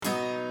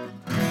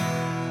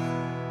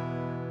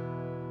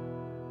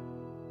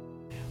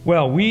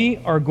Well, we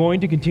are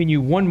going to continue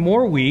one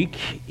more week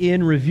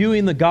in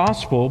reviewing the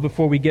gospel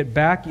before we get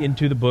back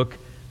into the book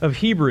of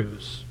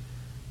Hebrews.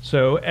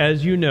 So,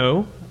 as you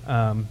know,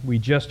 we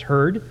just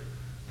heard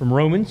from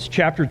Romans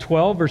chapter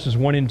 12, verses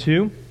 1 and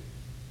 2.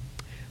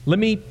 Let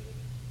me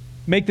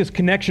make this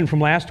connection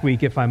from last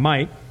week, if I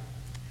might.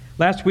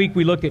 Last week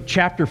we looked at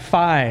chapter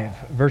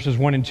 5, verses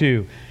 1 and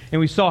 2,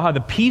 and we saw how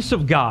the peace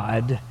of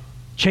God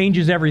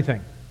changes everything.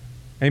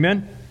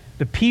 Amen?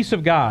 The peace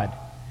of God.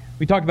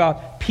 We talked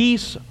about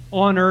peace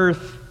on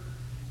earth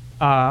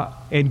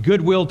and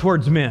goodwill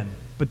towards men.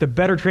 But the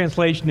better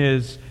translation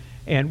is,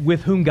 and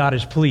with whom God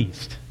is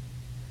pleased.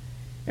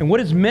 And what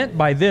is meant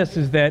by this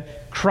is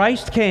that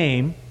Christ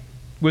came,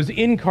 was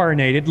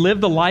incarnated, lived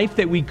the life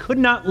that we could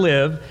not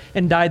live,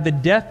 and died the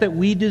death that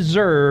we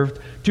deserved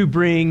to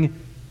bring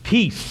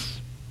peace.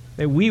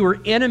 That we were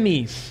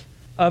enemies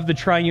of the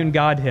triune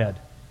Godhead.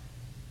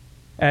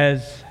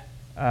 As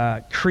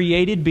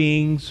created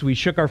beings, we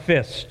shook our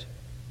fist.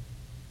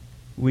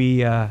 We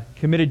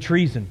committed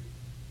treason.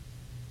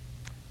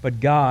 But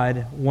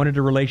God wanted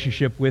a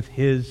relationship with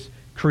His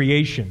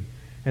creation.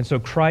 And so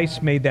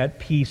Christ made that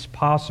peace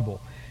possible.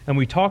 And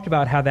we talked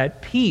about how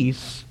that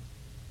peace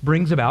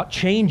brings about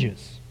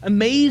changes.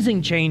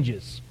 Amazing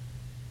changes.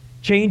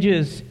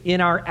 Changes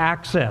in our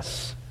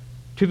access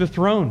to the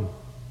throne.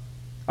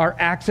 Our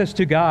access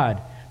to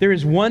God. There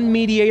is one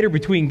mediator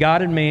between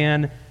God and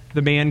man,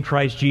 the man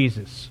Christ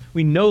Jesus.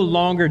 We no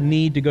longer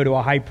need to go to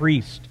a high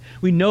priest.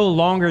 We no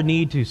longer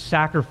need to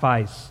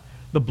sacrifice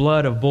the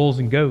blood of bulls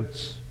and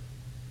goats.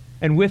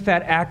 And with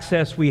that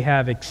access, we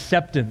have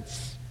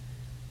acceptance.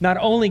 Not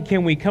only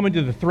can we come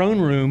into the throne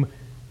room,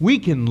 we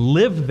can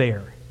live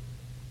there.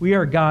 We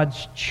are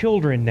God's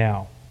children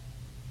now.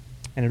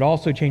 And it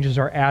also changes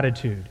our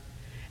attitude.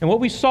 And what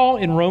we saw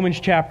in Romans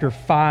chapter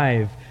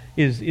 5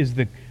 is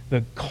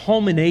the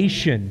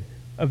culmination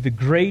of the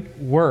great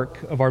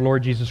work of our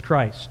Lord Jesus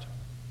Christ.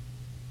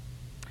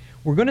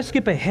 We're going to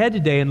skip ahead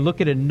today and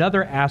look at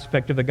another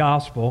aspect of the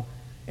gospel,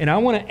 and I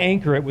want to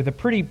anchor it with a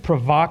pretty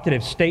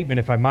provocative statement,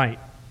 if I might.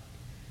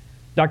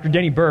 Dr.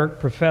 Denny Burke,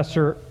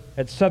 professor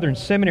at Southern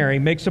Seminary,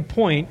 makes a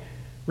point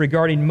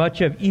regarding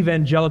much of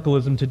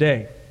evangelicalism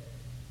today.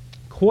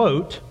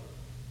 Quote,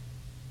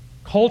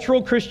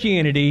 "Cultural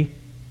Christianity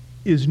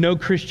is no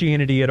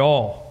Christianity at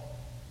all.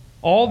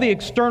 All the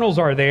externals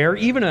are there,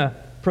 even a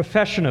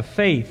profession of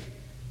faith,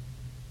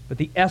 but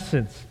the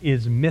essence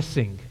is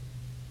missing."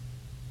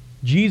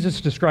 Jesus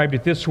described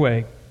it this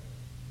way: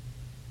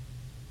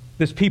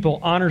 "This people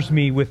honors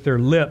me with their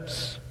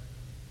lips,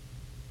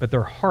 but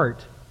their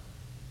heart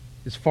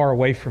is far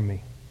away from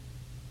me."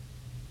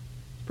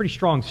 It's a pretty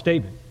strong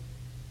statement.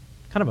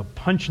 Kind of a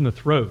punch in the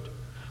throat.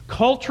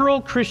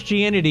 Cultural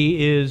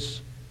Christianity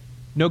is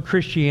no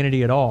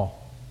Christianity at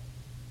all.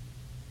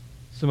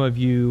 Some of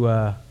you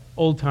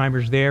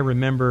old-timers there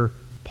remember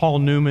Paul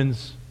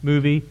Newman's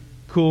movie,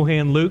 Cool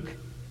Hand Luke.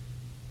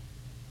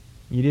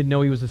 You didn't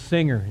know he was a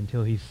singer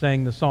until he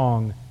sang the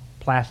song,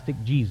 Plastic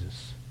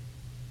Jesus.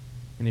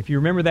 And if you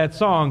remember that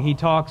song, he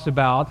talks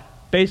about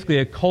basically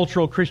a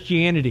cultural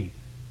Christianity,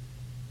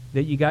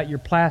 that you got your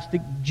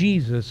plastic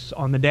Jesus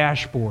on the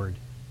dashboard,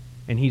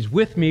 and He's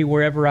with me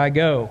wherever I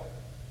go.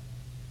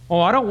 Oh,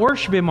 I don't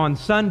worship Him on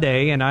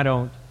Sunday, and I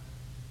don't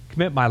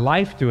commit my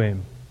life to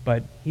Him,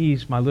 but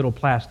He's my little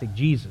plastic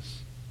Jesus.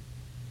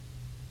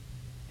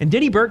 And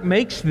Denny Burke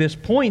makes this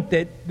point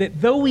that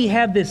though we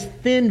have this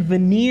thin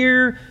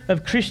veneer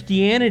of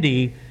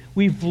Christianity,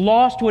 we've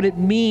lost what it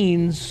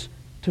means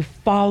to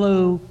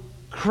follow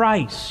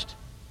Christ.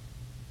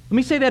 Let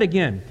me say that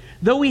again.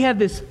 Though we have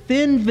this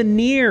thin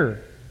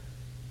veneer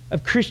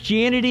of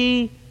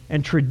Christianity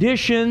and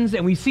traditions,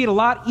 and we see it a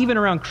lot even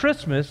around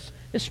Christmas,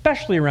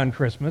 especially around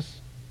Christmas,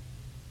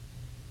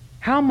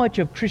 how much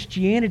of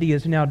Christianity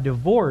is now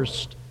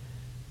divorced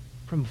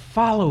from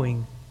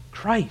following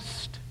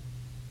Christ?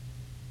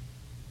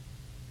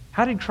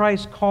 How did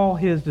Christ call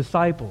His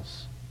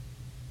disciples?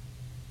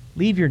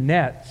 Leave your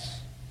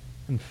nets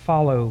and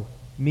follow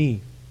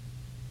me.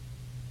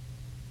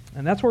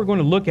 And that's what we're going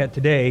to look at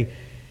today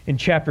in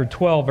chapter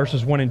 12,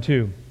 verses 1 and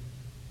 2.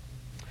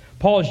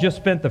 Paul has just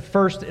spent the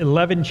first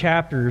 11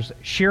 chapters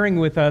sharing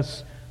with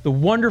us the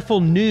wonderful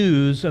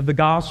news of the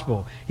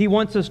gospel. He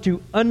wants us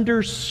to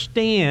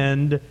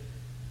understand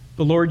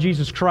the Lord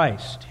Jesus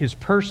Christ, His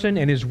person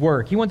and His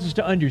work. He wants us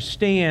to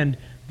understand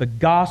the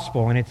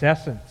gospel and its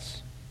essence.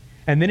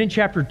 And then in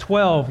chapter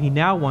 12, he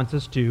now wants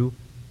us to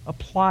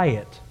apply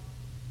it.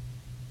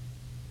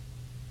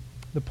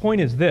 The point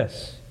is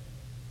this: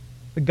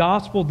 the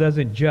gospel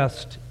doesn't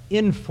just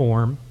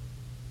inform,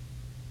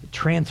 it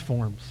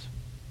transforms.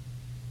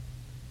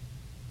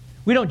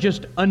 We don't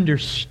just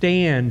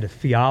understand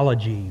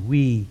theology,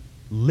 we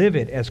live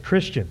it as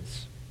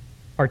Christians.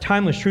 Our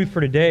timeless truth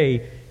for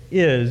today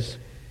is,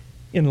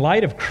 in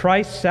light of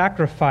Christ's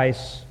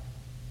sacrifice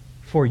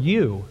for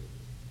you,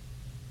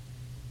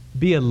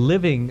 be a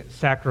living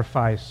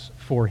sacrifice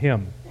for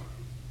Him.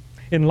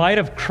 In light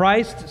of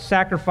Christ's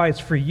sacrifice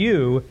for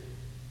you,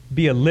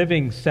 be a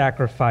living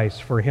sacrifice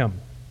for Him.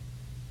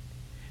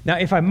 Now,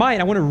 if I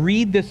might, I want to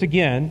read this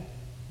again,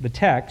 the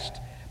text,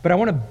 but I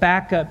want to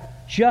back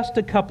up just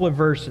a couple of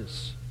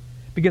verses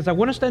because I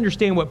want us to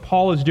understand what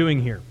Paul is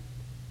doing here.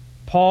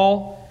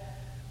 Paul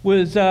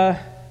was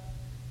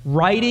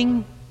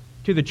writing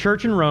to the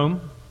church in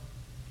Rome.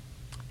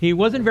 He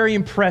wasn't very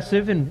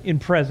impressive in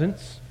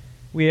presence.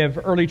 We have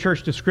early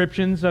church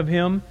descriptions of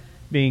him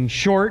being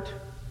short,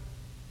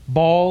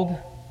 bald,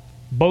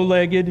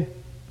 bow-legged,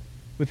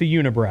 with a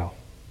unibrow.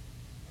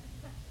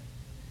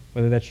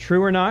 Whether that's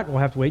true or not, we'll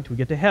have to wait till we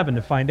get to heaven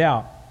to find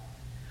out.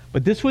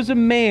 But this was a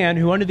man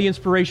who, under the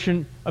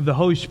inspiration of the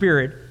Holy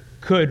Spirit,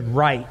 could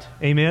write.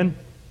 Amen?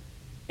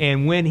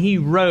 And when he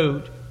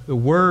wrote, the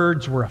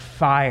words were a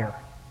fire.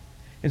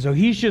 And so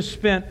he's just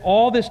spent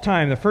all this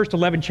time, the first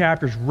 11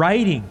 chapters,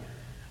 writing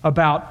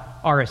about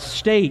our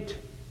estate,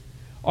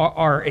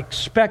 our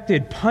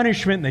expected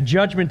punishment and the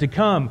judgment to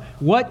come,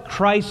 what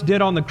Christ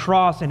did on the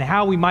cross and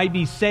how we might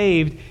be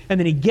saved. And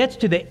then he gets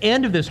to the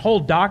end of this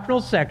whole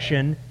doctrinal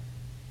section,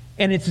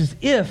 and it's as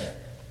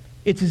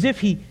if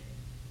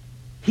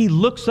he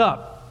looks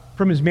up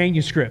from his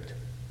manuscript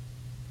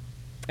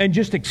and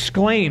just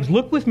exclaims,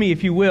 look with me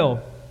if you will,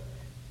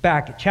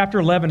 back at chapter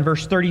 11,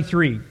 verse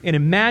 33. And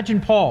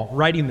imagine Paul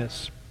writing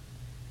this.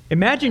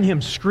 Imagine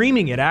him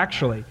screaming it,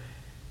 actually.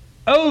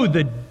 Oh,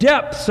 the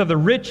depths of the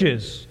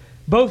riches,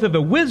 both of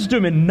the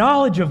wisdom and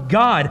knowledge of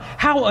God.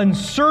 How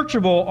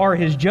unsearchable are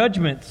his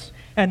judgments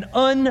and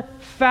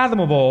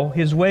unfathomable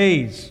his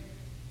ways.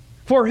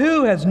 For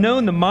who has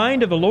known the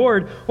mind of the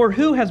Lord, or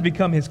who has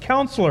become his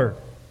counselor,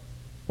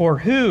 or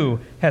who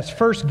has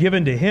first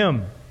given to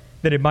him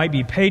that it might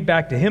be paid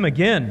back to him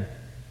again?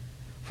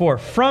 For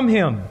from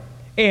him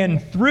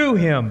and through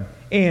him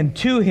and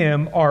to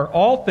him are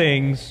all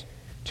things.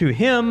 To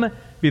him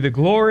be the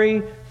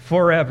glory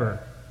forever.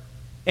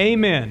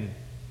 Amen.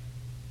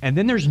 And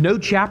then there's no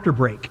chapter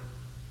break.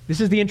 This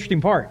is the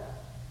interesting part.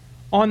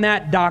 On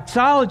that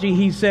doxology,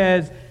 he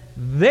says,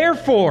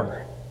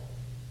 therefore,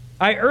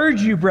 I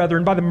urge you,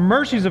 brethren, by the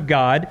mercies of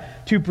God,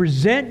 to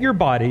present your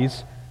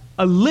bodies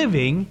a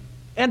living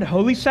and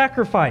holy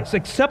sacrifice,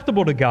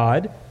 acceptable to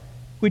God,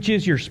 which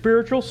is your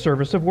spiritual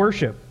service of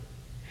worship.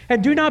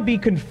 And do not be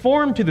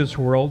conformed to this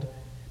world,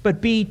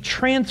 but be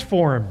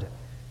transformed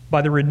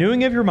by the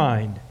renewing of your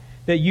mind,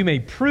 that you may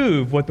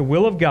prove what the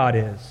will of God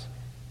is,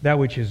 that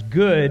which is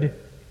good,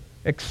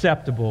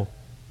 acceptable,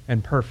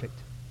 and perfect.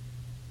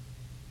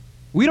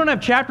 We don't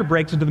have chapter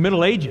breaks into the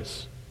Middle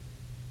Ages.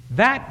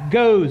 That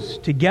goes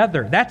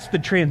together. That's the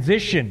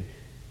transition.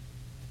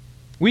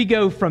 We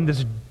go from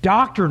this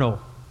doctrinal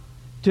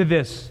to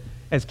this,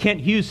 as Kent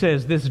Hughes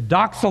says, this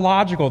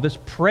doxological, this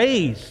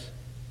praise.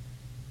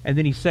 And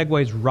then he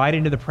segues right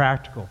into the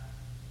practical.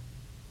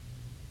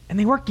 And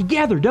they work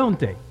together, don't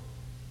they?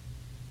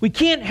 We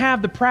can't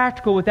have the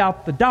practical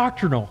without the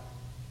doctrinal.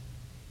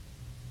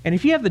 And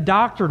if you have the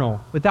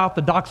doctrinal without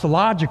the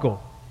doxological,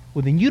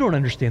 well, then you don't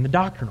understand the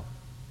doctrinal.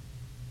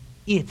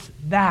 It's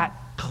that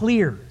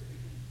clear.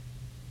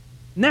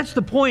 And that's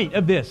the point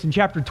of this in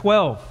chapter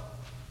 12.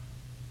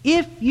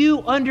 If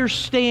you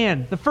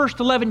understand the first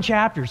 11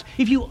 chapters,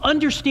 if you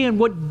understand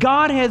what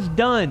God has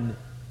done,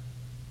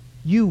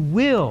 you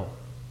will,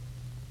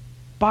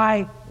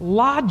 by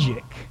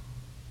logic,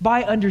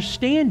 by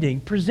understanding,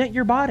 present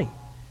your body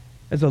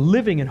as a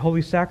living and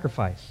holy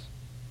sacrifice.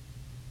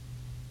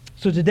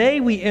 So today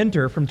we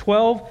enter, from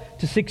 12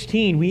 to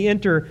 16, we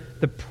enter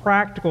the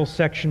practical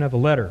section of the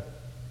letter.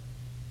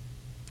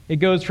 It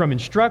goes from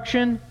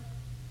instruction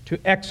to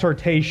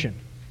exhortation.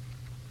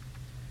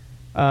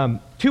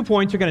 2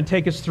 points are going to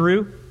take us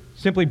through.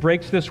 Simply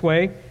breaks this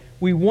way.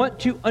 We want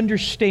to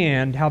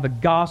understand how the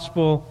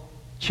gospel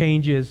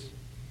changes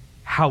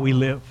how we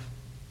live.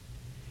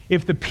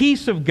 If the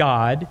peace of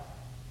God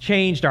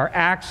changed our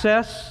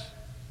access,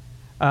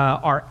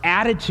 our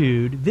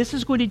attitude, this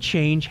is going to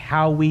change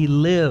how we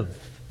live.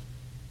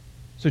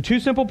 So 2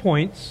 simple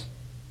points.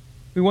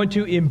 We want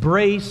to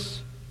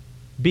embrace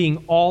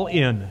being all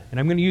in. And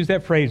I'm going to use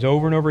that phrase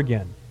over and over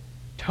again.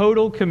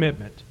 Total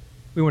commitment.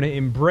 We want to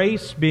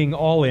embrace being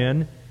all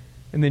in.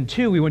 And then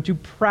 2, we want to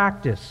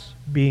practice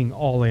being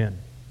all in.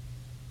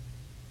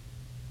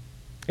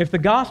 If the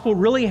gospel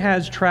really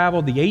has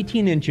traveled the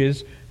 18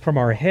 inches from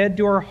our head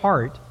to our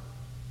heart,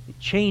 it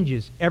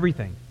changes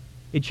everything.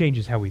 It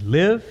changes how we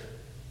live,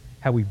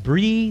 how we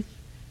breathe,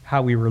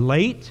 how we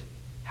relate,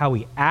 how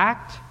we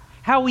act,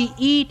 how we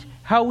eat,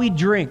 how we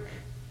drink.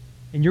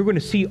 And you're going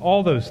to see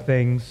all those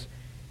things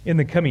in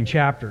the coming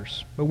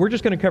chapters. But we're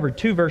just going to cover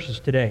 2 verses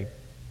today.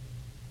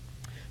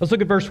 Let's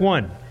look at verse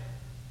 1.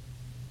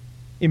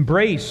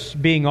 Embrace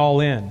being all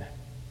in.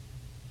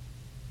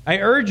 I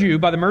urge you,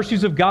 by the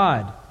mercies of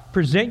God,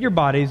 present your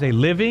bodies a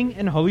living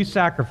and holy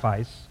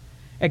sacrifice,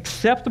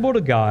 acceptable to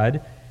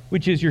God,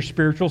 which is your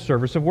spiritual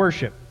service of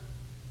worship.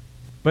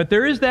 But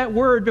there is that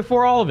word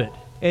before all of it,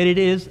 and it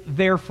is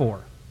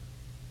therefore.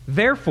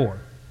 Therefore,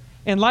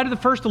 in light of the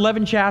first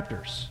 11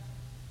 chapters.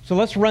 So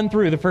let's run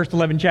through the first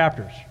 11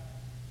 chapters.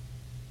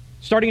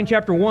 Starting in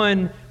chapter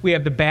 1, we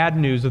have the bad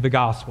news of the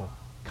gospel,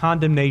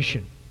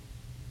 condemnation.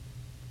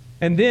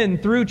 And then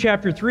through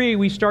chapter 3,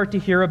 we start to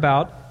hear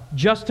about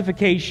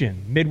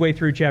justification, midway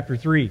through chapter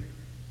 3.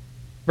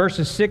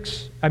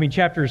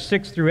 Chapters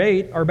 6 through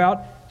 8 are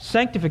about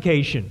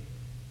sanctification.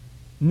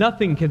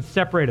 Nothing can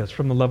separate us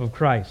from the love of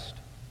Christ.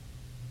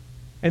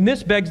 And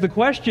this begs the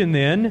question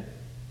then,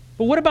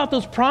 but what about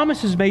those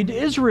promises made to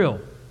Israel?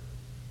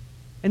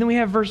 And then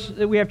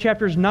we have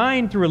chapters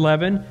 9 through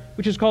 11,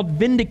 which is called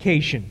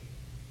vindication.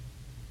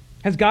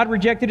 Has God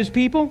rejected His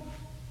people?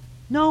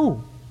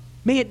 No.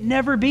 May it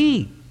never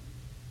be.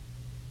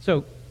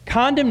 So,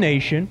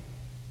 condemnation,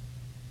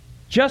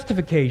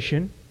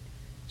 justification,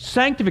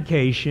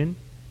 sanctification,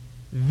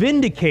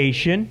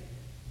 vindication,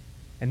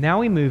 and now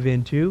we move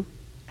into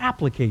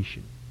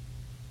application.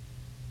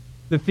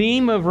 The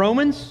theme of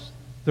Romans,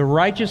 the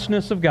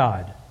righteousness of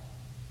God.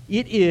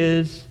 It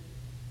is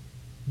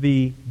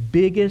the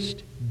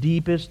biggest,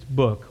 deepest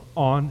book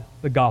on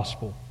the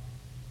gospel.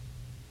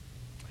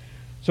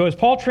 So as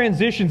Paul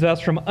transitions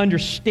us from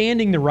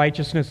understanding the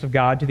righteousness of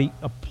God to the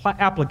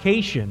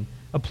application,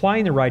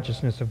 applying the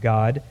righteousness of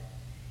God,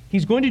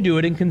 he's going to do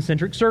it in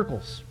concentric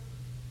circles.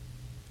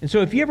 And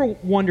so if you ever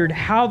wondered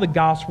how the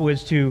gospel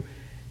is to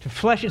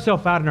flesh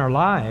itself out in our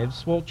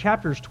lives, well,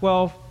 chapters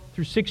 12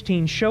 through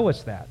 16 show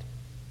us that.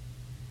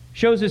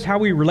 Shows us how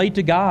we relate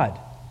to God.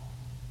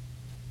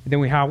 And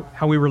then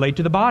how we relate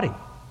to the body.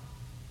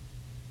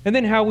 And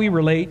then how we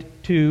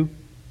relate to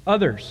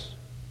others,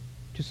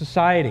 to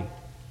society,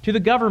 to the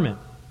government.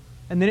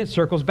 And then it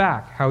circles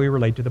back, how we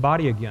relate to the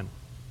body again.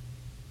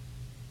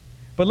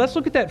 But let's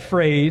look at that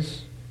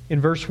phrase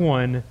in verse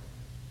 1,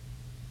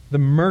 the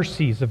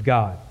mercies of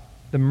God.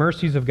 The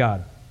mercies of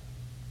God.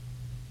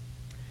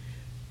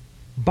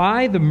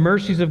 By the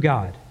mercies of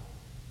God.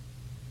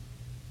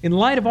 In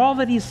light of all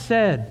that He's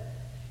said,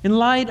 in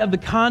light of the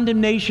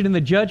condemnation and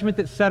the judgment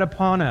that's set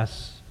upon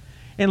us,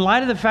 in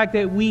light of the fact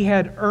that we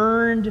had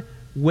earned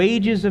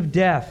wages of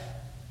death,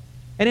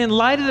 and in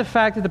light of the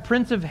fact that the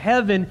Prince of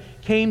Heaven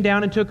came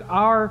down and took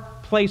our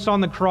place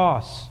on the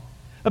cross,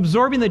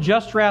 absorbing the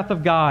just wrath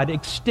of God,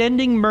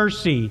 extending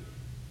mercy,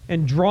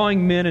 and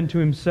drawing men unto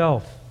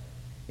Himself.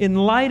 In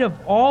light of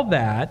all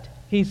that,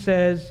 he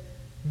says,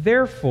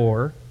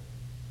 therefore,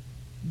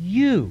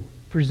 you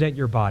present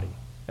your body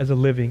as a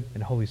living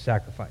and holy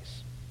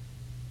sacrifice.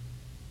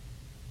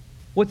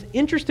 What's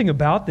interesting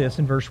about this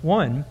in verse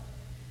 1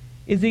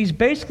 is that he's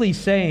basically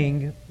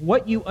saying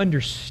what you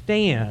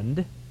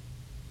understand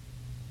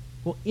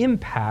will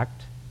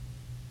impact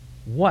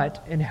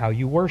what and how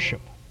you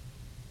worship.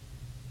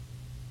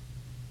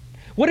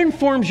 What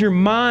informs your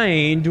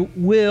mind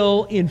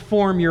will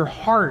inform your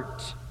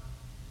heart.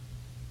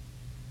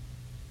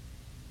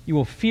 You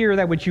will fear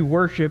that which you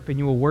worship, and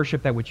you will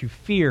worship that which you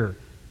fear,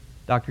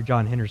 Dr.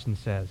 John Henderson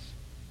says.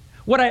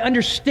 What I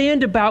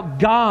understand about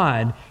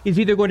God is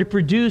either going to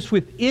produce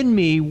within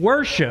me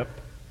worship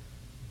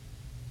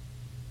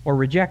or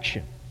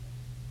rejection.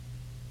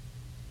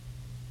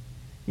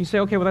 You say,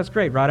 okay, well, that's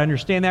great, right? I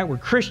understand that. We're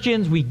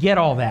Christians. We get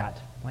all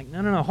that. Like,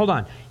 no, hold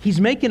on. He's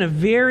making a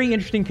very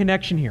interesting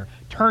connection here.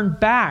 Turn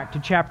back to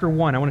chapter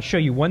 1. I want to show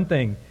you one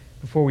thing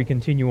before we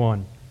continue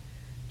on.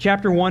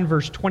 Chapter 1,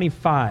 verse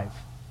 25,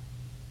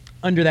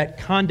 under that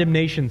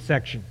condemnation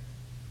section.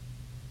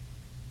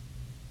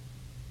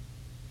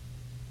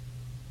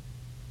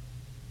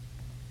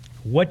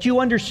 What you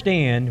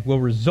understand will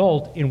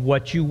result in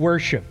what you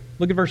worship.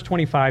 Look at verse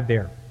 25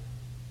 there.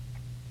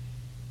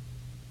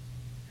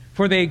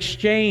 For they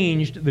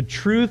exchanged the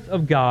truth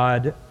of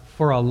God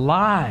for a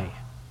lie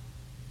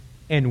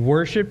and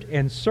worshipped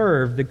and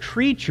served the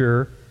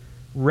creature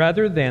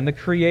rather than the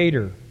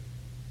Creator,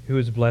 who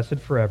is blessed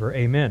forever.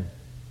 Amen.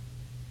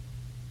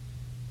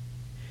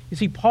 You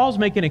see, Paul's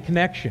making a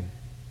connection.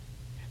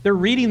 They're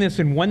reading this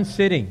in one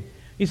sitting.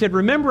 He said,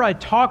 remember I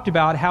talked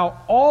about how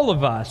all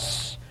of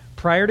us,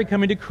 prior to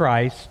coming to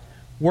Christ,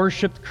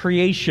 worshiped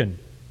creation.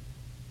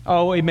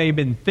 Oh, it may have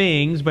been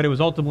things, but it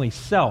was ultimately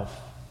self.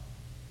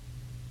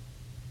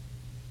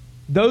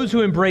 Those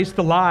who embraced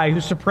the lie, who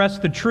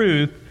suppressed the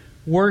truth,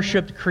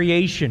 worshipped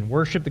creation,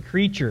 worshipped the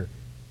creature.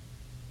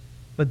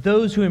 But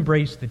those who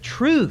embraced the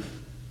truth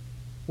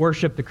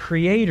worshiped the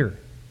Creator.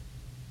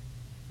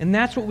 And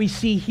that's what we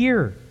see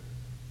here.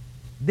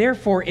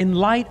 Therefore, in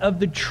light of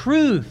the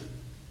truth,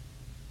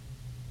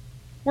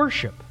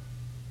 worship.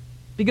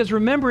 Because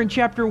remember in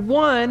chapter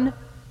 1,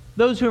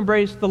 those who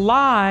embrace the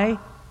lie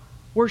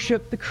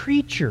worship the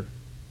creature.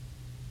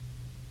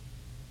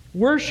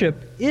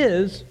 Worship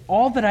is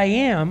all that I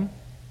am,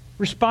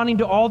 responding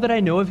to all that I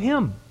know of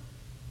Him.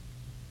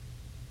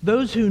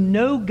 Those who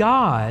know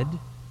God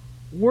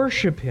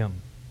worship Him.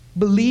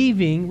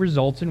 Believing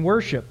results in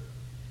worship.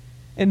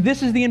 And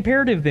this is the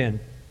imperative then.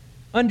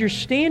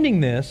 Understanding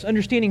this,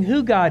 understanding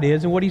who God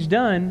is and what He's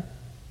done,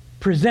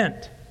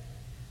 present.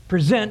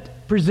 Present,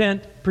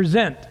 present,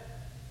 present.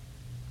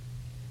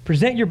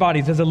 Present your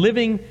bodies as a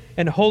living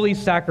and holy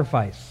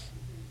sacrifice.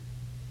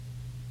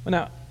 Well,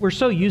 now, we're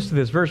so used to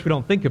this verse we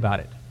don't think about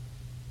it.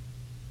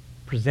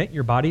 Present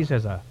your bodies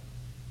as a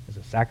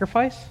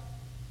sacrifice?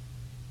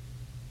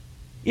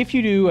 If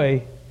you do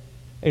a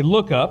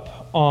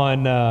lookup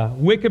on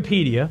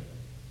Wikipedia,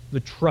 the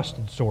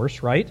trusted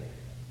source, right?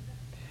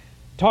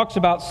 Talks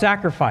about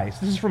sacrifice.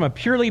 This is from a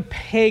purely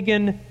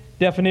pagan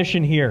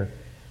definition here.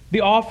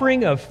 The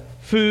offering of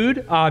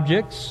food,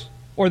 objects,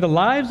 or the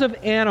lives of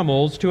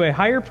animals to a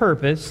higher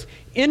purpose,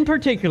 in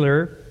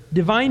particular,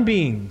 divine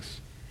beings,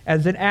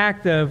 as an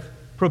act of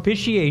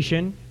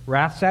propitiation,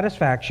 wrath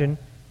satisfaction,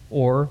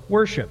 or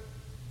worship.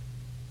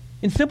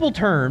 In simple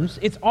terms,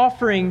 it's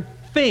offering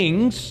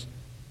things,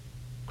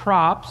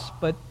 crops,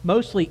 but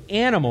mostly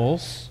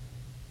animals,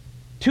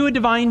 to a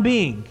divine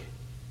being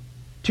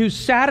to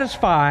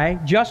satisfy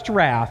just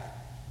wrath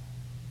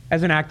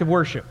as an act of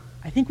worship.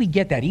 I think we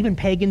get that. Even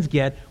pagans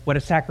get what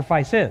a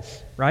sacrifice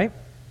is, right?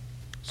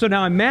 So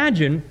now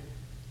imagine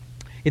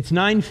it's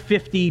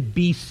 950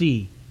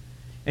 BC,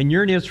 and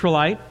you're an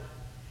Israelite,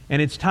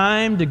 and it's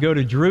time to go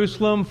to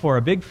Jerusalem for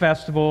a big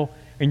festival,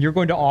 and you're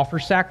going to offer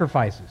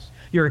sacrifices.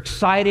 You're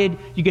excited.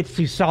 You get to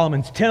see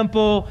Solomon's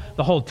temple.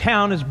 The whole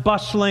town is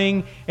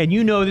bustling, and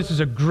you know this is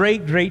a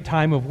great, great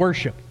time of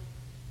worship.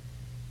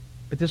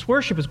 But this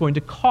worship is going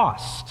to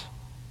cost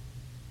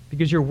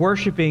because you're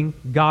worshiping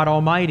God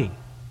Almighty,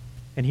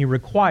 and He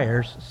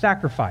requires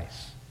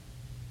sacrifice.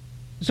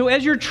 So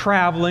as you're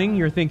traveling,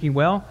 you're thinking,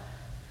 well,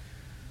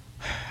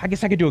 I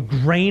guess I could do a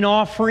grain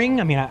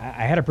offering. I mean, I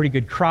had a pretty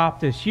good crop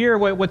this year.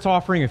 What's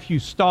offering a few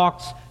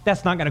stalks?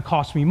 That's not going to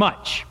cost me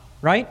much,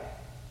 right?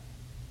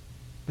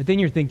 But then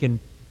you're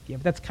thinking, yeah,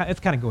 but that's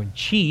kind of going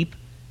cheap.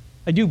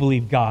 I do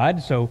believe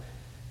God, so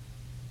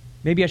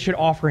maybe I should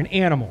offer an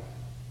animal.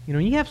 You know,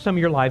 you have some of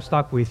your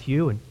livestock with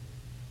you, and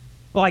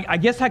well, I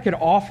guess I could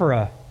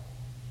offer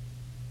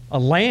a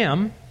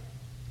lamb.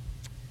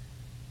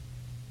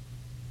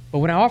 But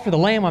when I offer the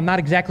lamb, I'm not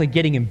exactly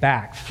getting him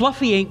back.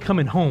 Fluffy ain't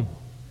coming home.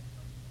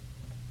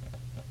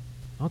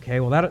 Okay,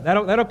 well,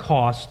 that'll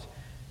cost.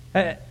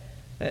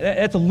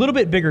 That's a little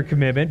bit bigger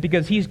commitment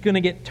because he's going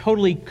to get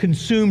totally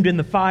consumed in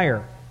the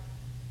fire.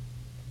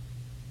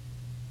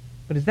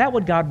 But is that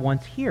what God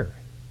wants here?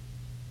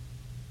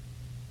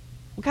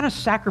 What kind of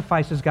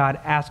sacrifice is God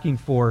asking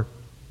for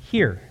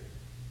here?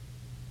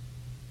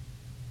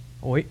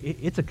 Oh,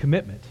 it's a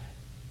commitment.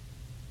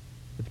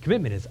 But the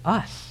commitment is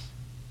us.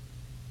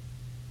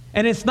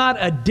 And it's not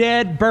a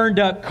dead, burned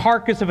up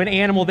carcass of an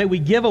animal that we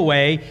give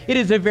away. It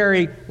is a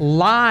very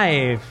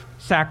live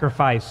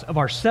sacrifice of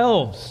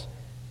ourselves.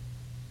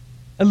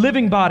 A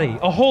living body,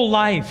 a whole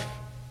life.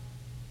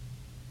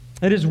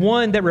 It is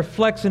one that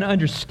reflects an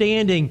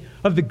understanding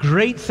of the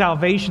great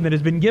salvation that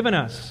has been given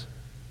us.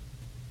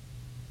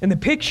 And the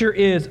picture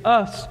is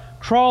us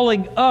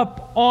crawling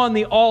up on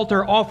the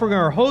altar, offering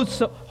our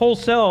whole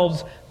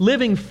selves,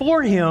 living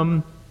for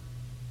Him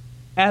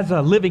as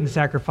a living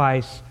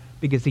sacrifice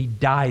because He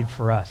died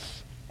for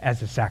us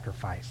as a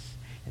sacrifice.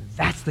 And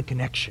that's the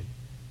connection.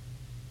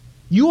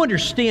 You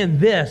understand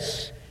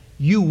this,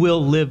 you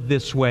will live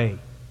this way.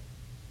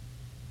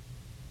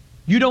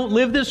 You don't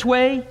live this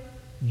way,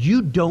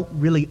 you don't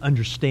really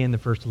understand the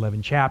first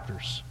 11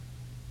 chapters.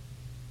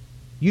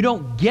 You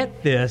don't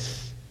get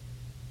this.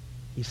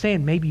 He's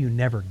saying maybe you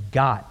never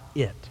got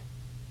it.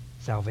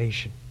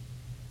 Salvation.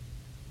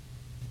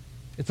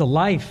 It's a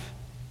life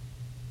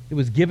that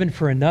was given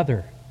for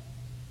another.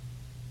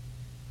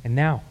 And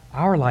now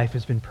our life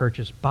has been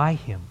purchased by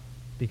Him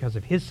because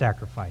of His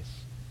sacrifice.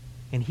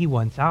 And He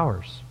wants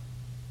ours.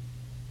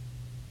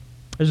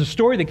 There's a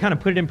story that kind of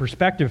put it in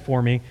perspective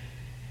for me.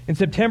 In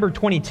September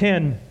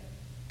 2010,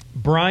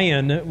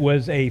 Brian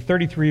was a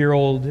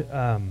 33-year-old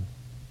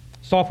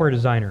software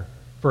designer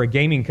for a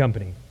gaming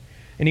company.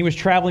 And he was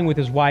traveling with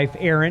his wife,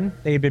 Erin.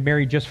 They had been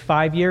married just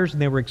 5 years,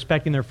 and they were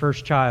expecting their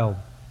first child.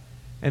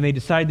 And they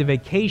decided to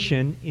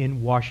vacation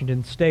in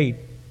Washington State.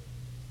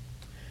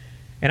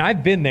 And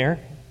I've been there.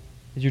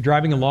 As you're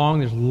driving along,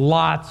 there's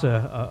lots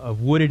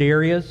of wooded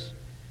areas.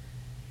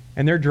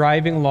 And they're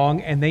driving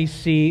along, and they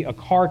see a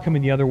car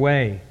coming the other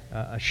way,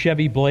 a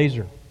Chevy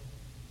Blazer.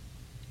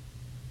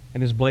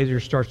 And this Blazer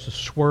starts to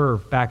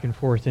swerve back and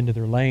forth into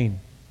their lane.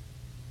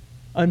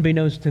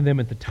 Unbeknownst to them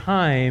at the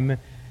time,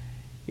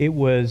 it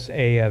was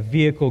a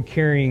vehicle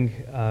carrying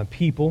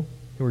people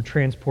who were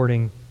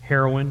transporting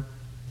heroin,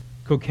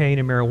 cocaine,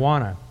 and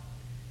marijuana.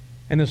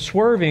 And the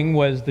swerving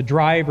was the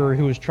driver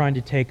who was trying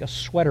to take a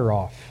sweater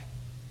off.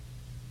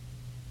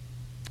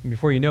 And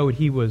before you know it,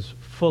 he was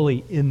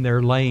fully in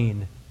their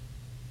lane.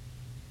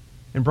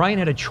 And Brian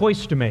had a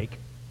choice to make.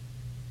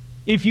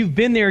 If you've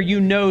been there, you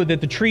know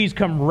that the trees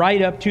come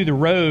right up to the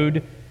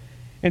road.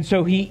 And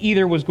so he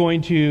either was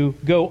going to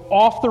go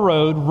off the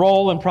road,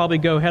 roll, and probably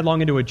go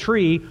headlong into a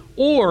tree,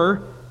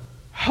 or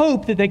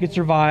hope that they could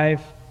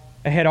survive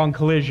a head-on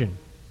collision.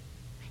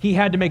 He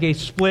had to make a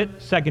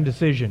split-second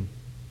decision.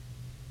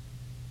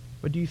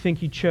 What do you think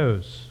he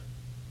chose?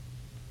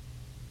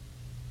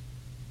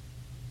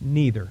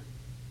 Neither.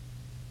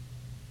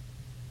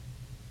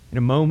 In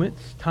a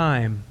moment's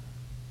time,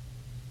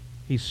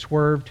 he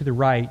swerved to the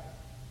right,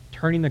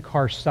 turning the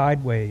car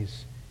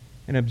sideways,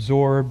 and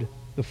absorbed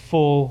the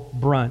full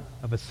brunt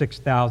of a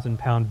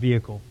 6,000-pound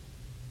vehicle,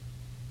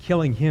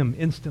 killing him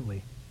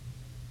instantly,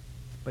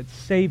 but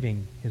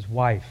saving his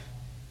wife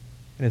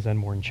and his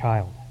unborn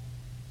child.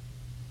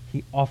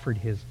 He offered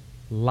his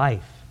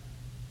life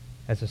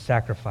as a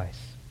sacrifice.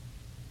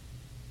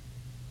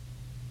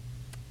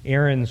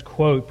 Aaron's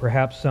quote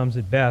perhaps sums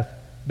it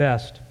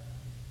best.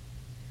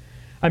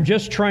 I'm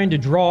just trying to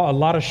draw a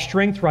lot of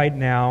strength right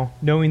now,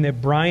 knowing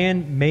that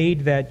Brian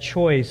made that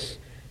choice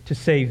to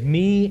save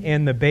me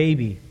and the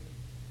baby.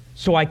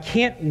 So I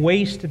can't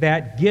waste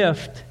that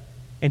gift,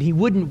 and he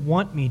wouldn't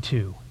want me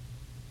to.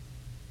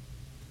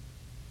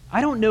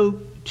 I don't know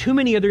too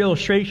many other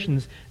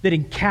illustrations that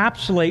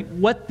encapsulate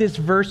what this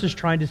verse is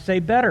trying to say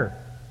better.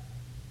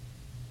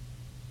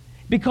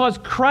 Because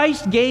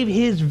Christ gave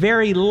his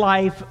very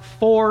life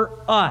for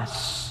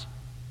us.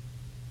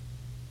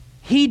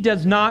 He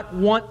does not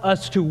want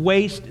us to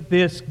waste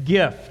this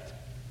gift.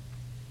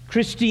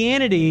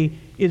 Christianity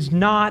is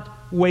not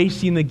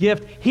wasting the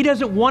gift. He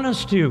doesn't want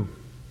us to.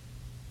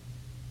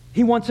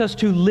 He wants us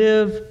to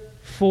live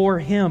for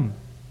him.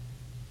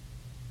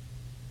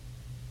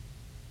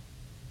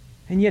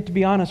 And yet, to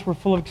be honest, we're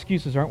full of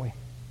excuses, aren't we?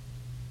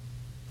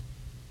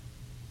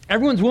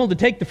 Everyone's willing to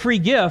take the free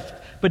gift,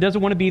 but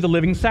doesn't want to be the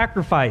living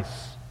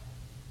sacrifice.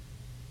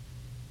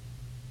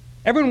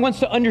 Everyone wants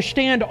to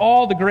understand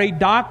all the great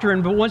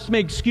doctrine, but wants to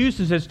make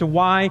excuses as to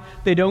why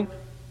they don't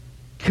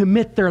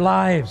commit their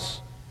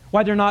lives,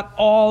 why they're not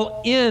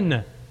all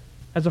in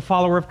as a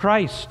follower of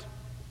Christ.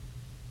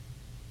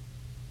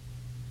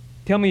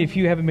 Tell me if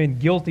you haven't been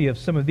guilty of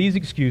some of these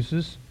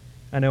excuses.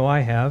 I know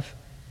I have.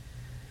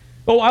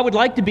 Oh, I would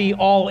like to be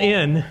all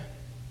in,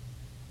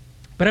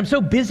 but I'm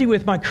so busy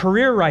with my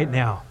career right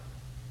now.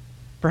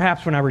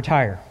 Perhaps when I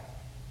retire.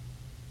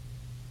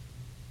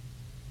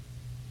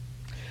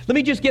 Let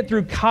me just get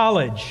through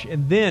college,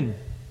 and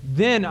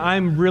then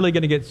I'm really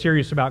going to get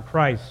serious about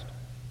Christ.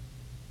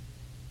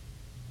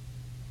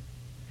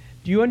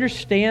 Do you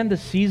understand the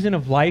season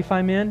of life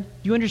I'm in? Do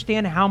you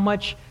understand how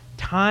much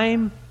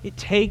time it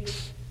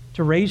takes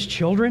to raise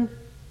children?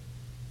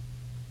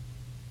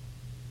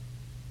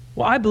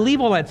 Well, I believe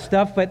all that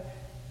stuff, but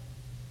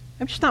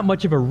I'm just not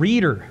much of a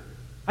reader.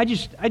 I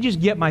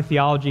just get my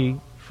theology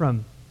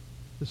from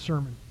the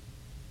sermon.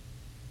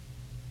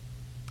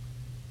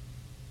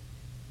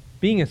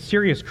 Being a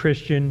serious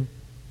Christian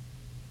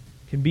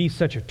can be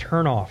such a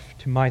turnoff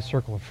to my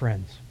circle of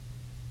friends.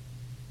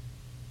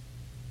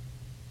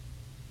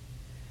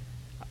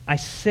 I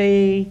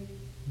say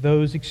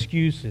those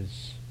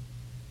excuses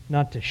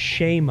not to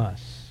shame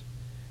us,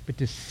 but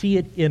to see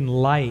it in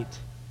light,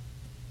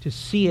 to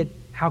see it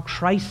how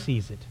Christ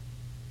sees it.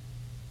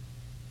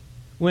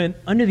 When,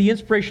 under the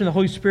inspiration of the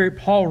Holy Spirit,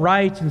 Paul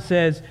writes and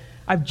says,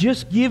 I've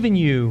just given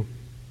you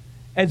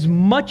as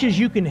much as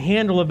you can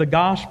handle of the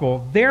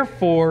gospel.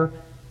 Therefore,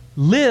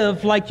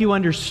 live like you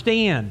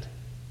understand.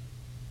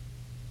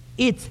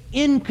 It's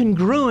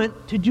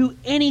incongruent to do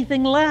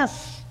anything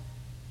less.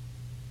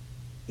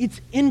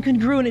 It's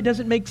incongruent. It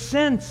doesn't make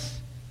sense.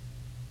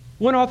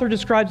 One author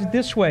describes it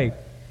this way: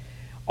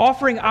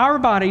 offering our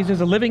bodies as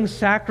a living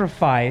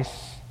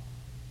sacrifice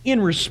in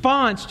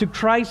response to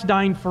Christ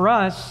dying for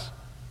us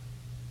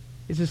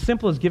is as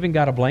simple as giving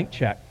God a blank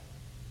check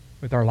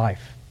with our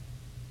life.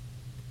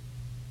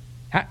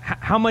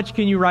 How much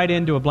can you write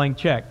into a blank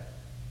check?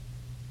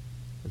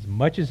 As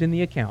much as in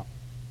the account.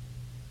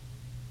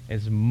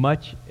 As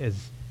much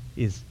as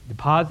is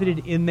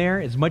deposited in there,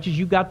 as much as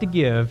you got to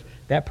give,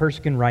 that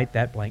person can write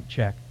that blank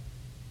check.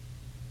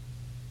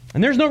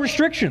 And there's no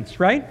restrictions,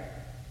 right?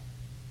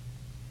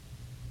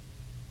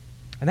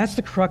 And that's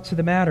the crux of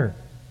the matter.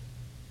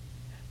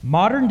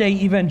 Modern day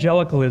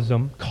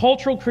evangelicalism,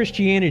 cultural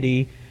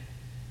Christianity,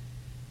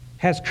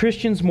 has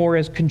Christians more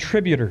as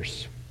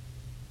contributors.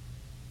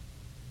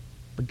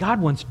 But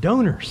God wants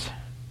donors.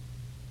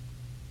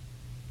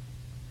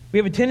 We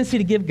have a tendency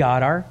to give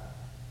God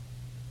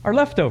our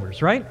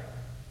leftovers, right?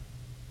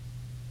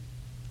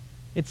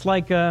 It's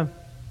like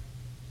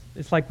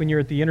when you're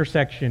at the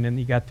intersection and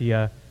you got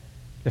the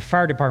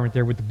fire department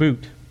there with the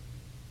boot.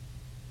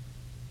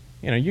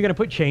 You know, you're going to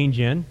put change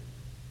in,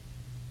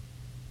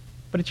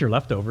 but it's your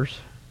leftovers.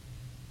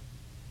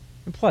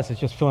 And plus, it's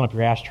just filling up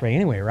your ashtray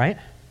anyway, right?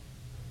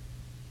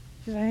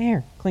 Just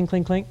here, clink,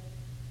 clink, clink.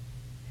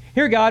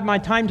 Here, God, my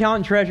time, talent,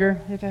 and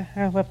treasure. It's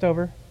left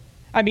over.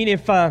 I mean,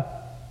 if I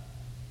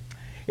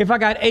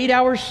got 8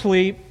 hours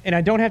sleep and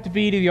I don't have to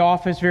be to the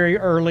office very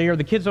early, or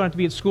the kids don't have to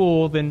be at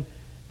school, then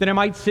I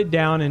might sit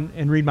down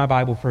and read my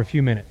Bible for a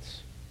few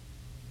minutes.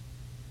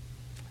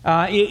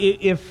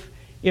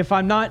 If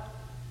I'm not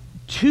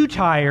too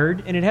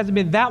tired and it hasn't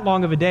been that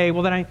long of a day,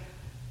 well, then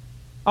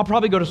I'll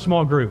probably go to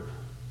small group.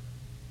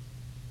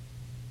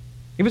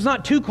 If it's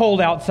not too cold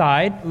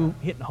outside,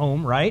 hitting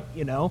home, right?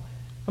 You know,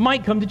 I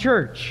might come to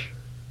church.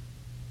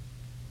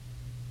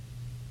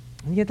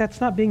 And yet that's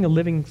not being a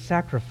living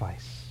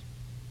sacrifice.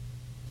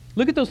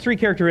 Look at those three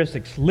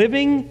characteristics: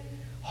 living,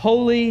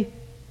 holy,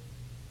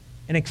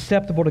 and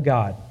acceptable to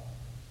God.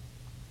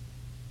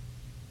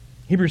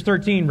 Hebrews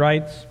 13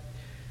 writes,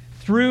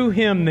 "Through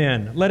him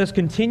then, let us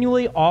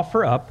continually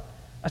offer up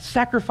a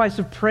sacrifice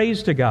of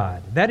praise to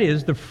God. That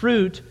is, the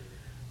fruit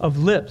of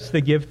lips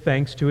that give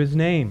thanks to his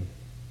name."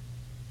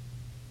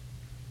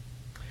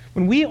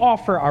 When we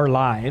offer our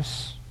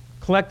lives,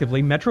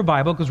 collectively, Metro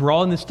Bible, because we're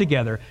all in this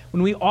together,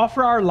 when we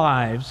offer our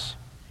lives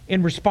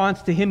in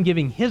response to him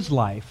giving his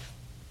life,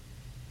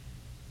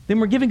 then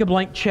we're giving a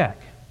blank check.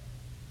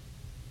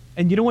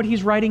 And you know what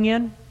he's writing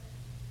in?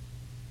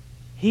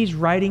 He's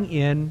writing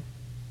in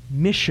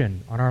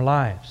mission on our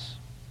lives.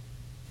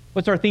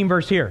 What's our theme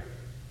verse here?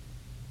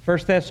 1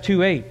 Thess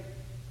 2:8.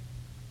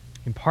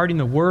 Imparting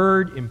the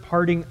word,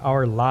 imparting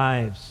our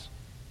lives.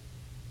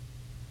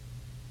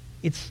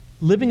 It's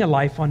living a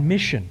life on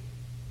mission.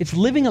 It's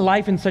living a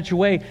life in such a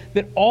way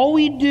that all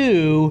we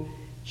do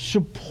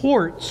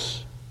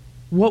supports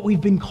what we've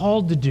been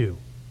called to do.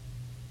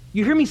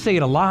 You hear me say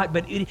it a lot,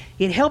 but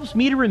it helps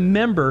me to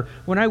remember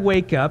when I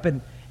wake up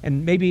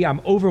and maybe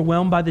I'm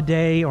overwhelmed by the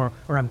day, or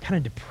I'm kind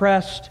of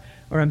depressed,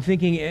 or I'm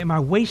thinking, am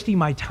I wasting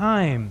my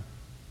time?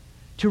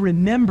 To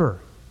remember,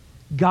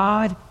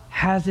 God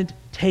hasn't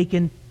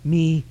taken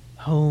me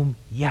home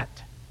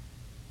yet.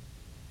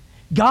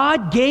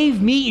 God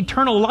gave me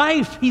eternal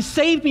life. He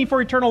saved me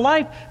for eternal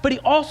life, but He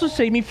also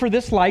saved me for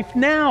this life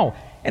now.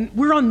 And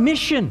we're on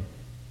mission.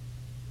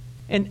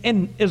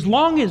 And as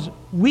long as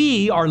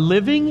we are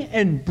living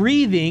and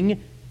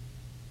breathing,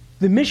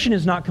 the mission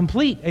is not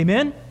complete.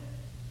 Amen?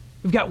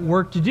 We've got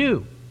work to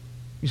do.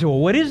 You say, well,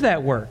 what is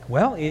that work?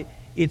 Well,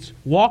 it's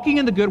walking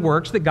in the good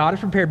works that God has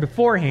prepared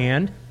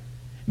beforehand,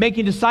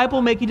 making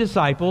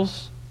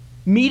disciples,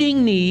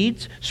 meeting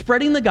needs,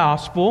 spreading the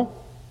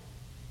gospel.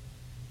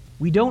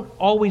 We don't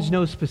always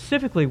know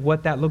specifically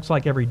what that looks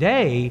like every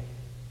day,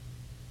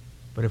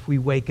 but if we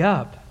wake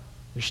up,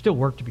 there's still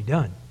work to be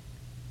done.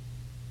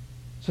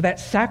 So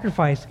that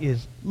sacrifice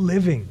is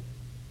living.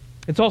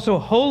 It's also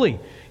holy.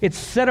 It's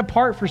set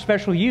apart for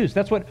special use.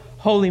 That's what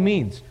holy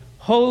means.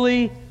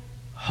 Holy,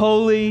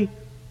 holy,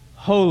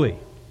 holy.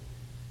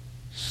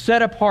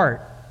 Set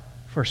apart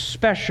for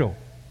specific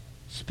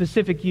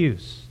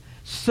use.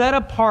 Set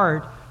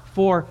apart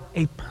for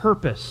a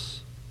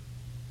purpose.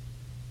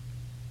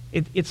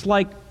 It's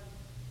like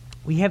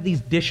we have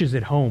these dishes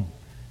at home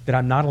that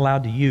I'm not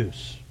allowed to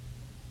use.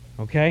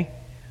 Okay?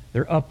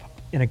 They're up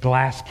in a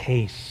glass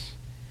case.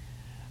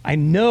 I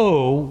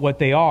know what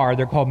they are.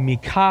 They're called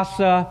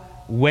Mikasa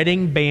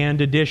Wedding Band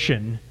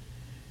Edition,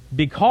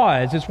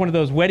 because it's one of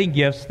those wedding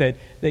gifts that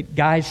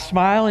guys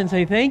smile and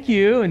say thank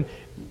you, and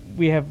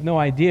we have no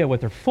idea what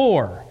they're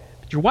for.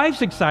 But your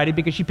wife's excited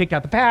because she picked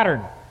out the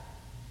pattern.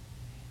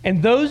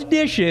 And those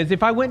dishes,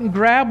 if I went and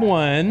grabbed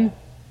one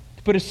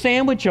to put a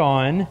sandwich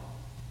on,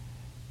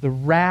 the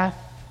wrath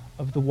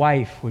of the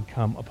wife would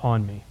come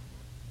upon me.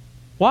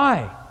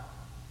 Why?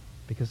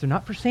 Because they're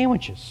not for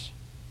sandwiches.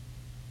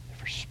 They're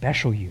for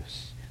special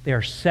use. They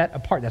are set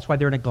apart. That's why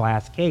they're in a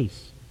glass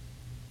case.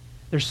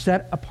 They're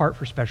set apart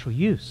for special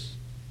use.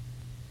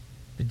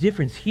 The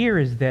difference here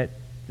is that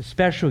the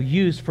special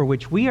use for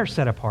which we are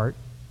set apart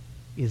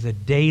is a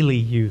daily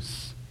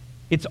use.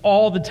 It's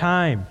all the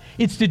time.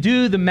 It's to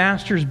do the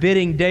Master's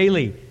bidding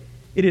daily.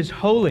 It is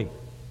holy.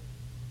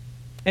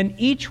 And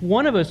each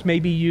one of us may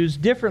be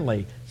used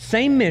differently.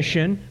 Same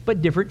mission,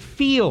 but different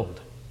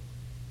field.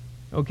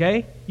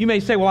 Okay? You may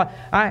say, well,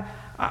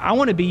 I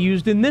want to be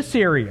used in this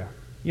area.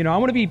 You know, I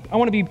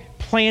want to be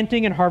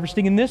planting and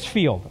harvesting in this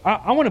field.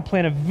 I want to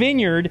plant a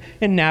vineyard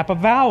in Napa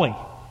Valley.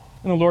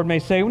 And the Lord may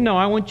say, well, no,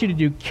 I want you to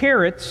do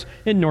carrots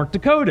in North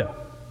Dakota.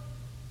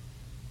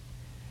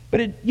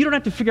 But you don't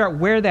have to figure out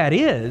where that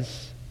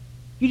is.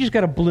 You just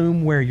got to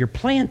bloom where you're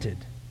planted.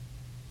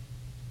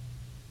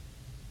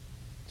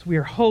 So we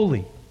are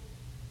holy,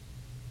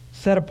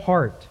 set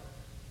apart.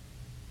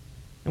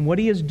 And what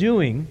He is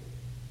doing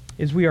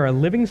is we are a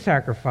living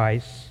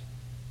sacrifice,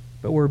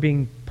 but we're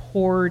being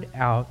poured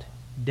out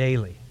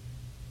daily.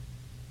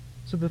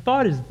 So the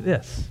thought is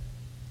this: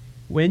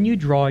 when you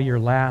draw your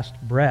last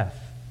breath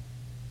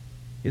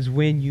is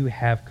when you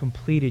have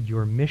completed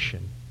your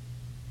mission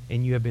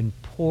and you have been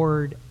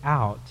poured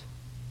out,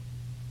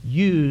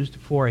 used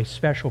for a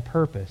special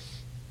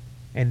purpose,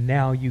 and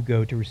now you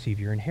go to receive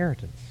your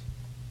inheritance.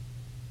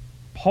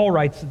 Paul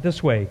writes it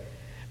this way: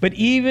 but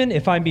even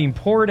if I'm being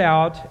poured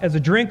out as a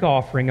drink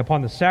offering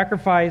upon the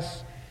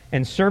sacrifice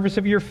and service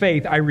of your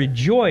faith, I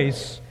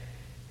rejoice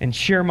and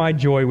share my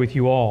joy with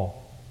you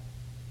all.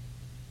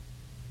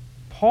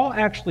 Paul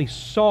actually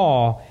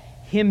saw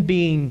him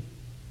being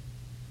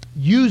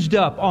used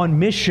up on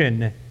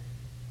mission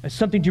as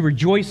something to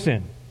rejoice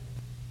in.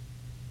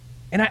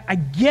 And I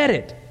get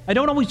it. I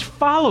don't always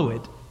follow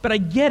it, but I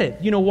get it.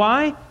 You know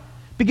why?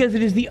 Because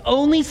it is the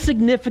only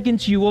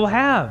significance you will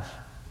have.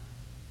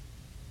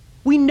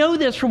 We know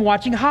this from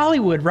watching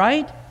Hollywood,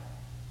 right?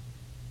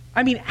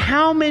 I mean,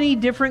 how many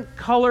different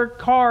color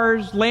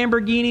cars,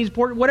 Lamborghinis,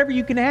 whatever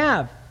you can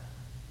have,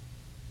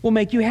 will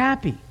make you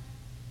happy?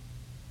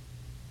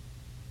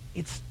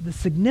 It's the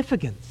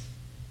significance.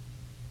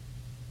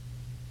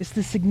 It's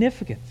the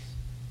significance.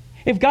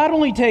 If God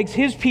only takes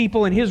His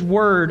people and His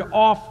word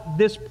off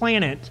this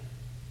planet,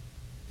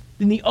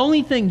 then the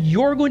only thing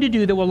you're going to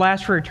do that will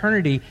last for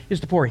eternity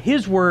is to pour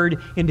His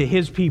word into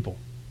His people.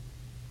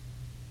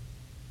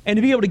 And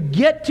to be able to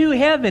get to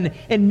heaven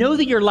and know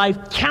that your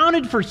life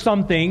counted for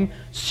something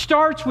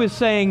starts with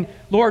saying,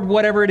 Lord,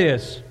 whatever it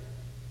is,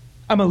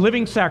 I'm a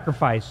living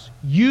sacrifice.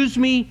 Use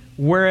me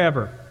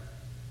wherever.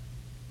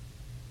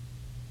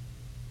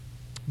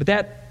 But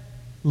that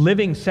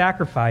living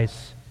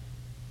sacrifice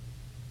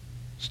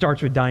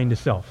starts with dying to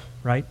self,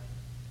 right?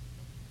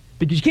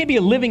 Because you can't be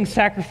a living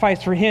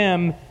sacrifice for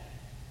Him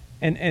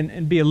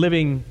and be a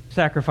living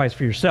sacrifice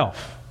for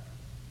yourself.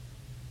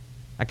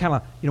 I kind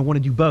of want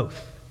to do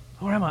both.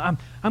 Oh, I'm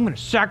going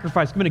to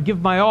sacrifice. I'm going to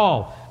give my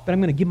all, but I'm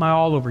going to give my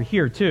all over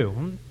here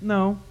too.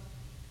 No,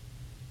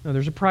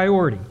 there's a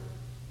priority.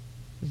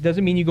 This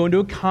doesn't mean you go into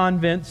a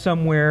convent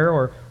somewhere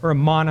or a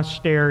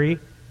monastery,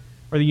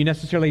 or that you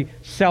necessarily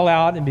sell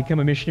out and become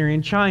a missionary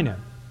in China.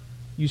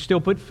 You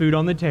still put food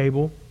on the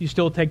table. You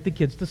still take the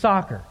kids to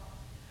soccer.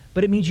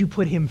 But it means you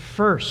put Him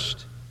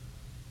first.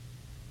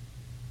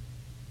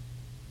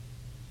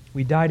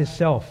 We die to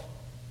self.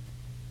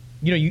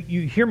 You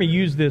hear me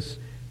use this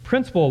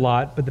principle a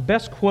lot, but the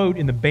best quote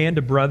in the Band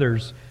of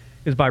Brothers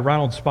is by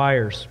Ronald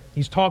Spires.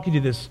 He's talking to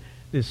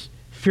this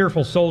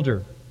fearful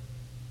soldier.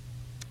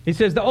 He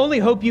says, "The only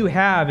hope you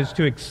have is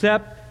to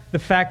accept the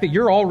fact that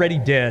you're already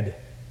dead.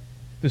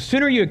 The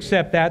sooner you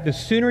accept that, the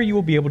sooner you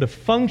will be able to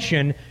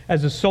function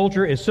as a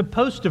soldier is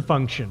supposed to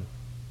function."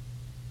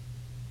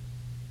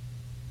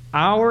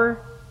 Our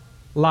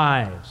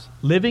lives,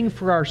 living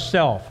for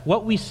ourselves,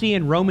 what we see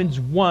in Romans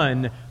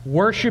 1,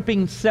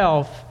 worshiping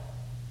self,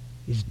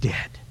 is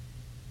dead.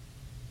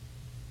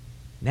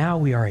 Now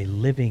we are a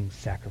living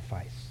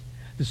sacrifice.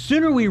 The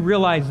sooner we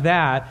realize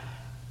that,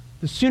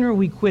 the sooner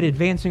we quit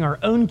advancing our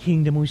own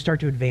kingdom and we start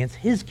to advance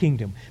His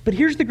kingdom. But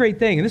here's the great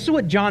thing, and this is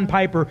what John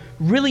Piper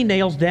really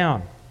nails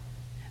down.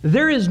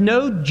 There is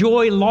no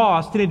joy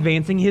lost in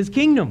advancing His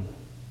kingdom.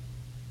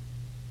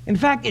 In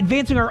fact,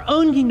 advancing our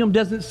own kingdom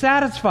doesn't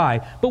satisfy.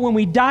 But when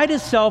we die to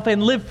self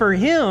and live for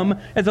Him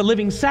as a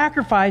living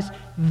sacrifice,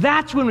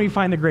 that's when we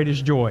find the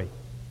greatest joy.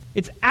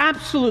 It's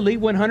absolutely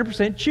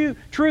 100%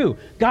 true.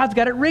 God's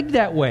got it rigged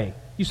that way.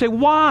 You say,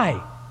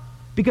 why?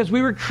 Because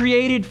we were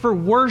created for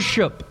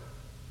worship.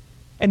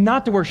 And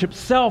not to worship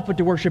self, but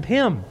to worship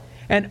Him.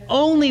 And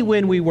only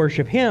when we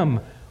worship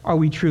Him are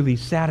we truly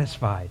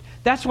satisfied.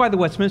 That's why the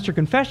Westminster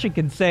Confession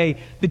can say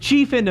the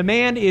chief end of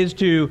man is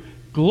to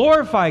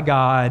glorify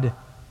God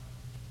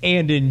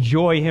and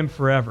enjoy Him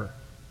forever.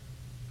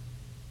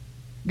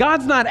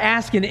 God's not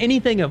asking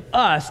anything of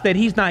us that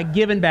He's not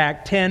given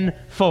back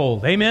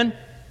tenfold. Amen?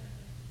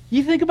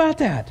 You think about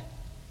that.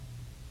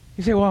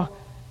 You say, well,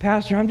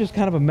 Pastor, I'm just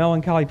kind of a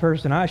melancholy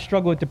person. I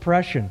struggle with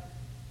depression.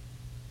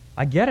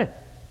 I get it.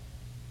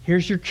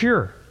 Here's your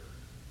cure.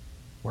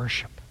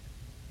 Worship.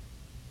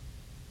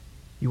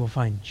 You will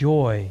find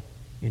joy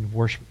in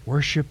worship.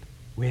 Worship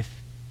with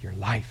your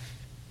life.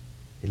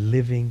 A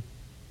living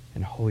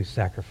and holy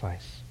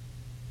sacrifice.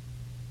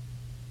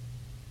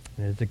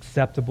 And it is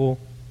acceptable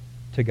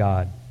to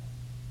God.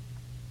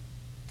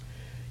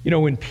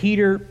 When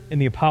Peter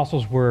and the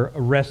apostles were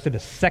arrested a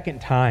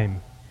second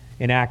time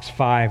in Acts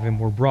 5 and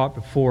were brought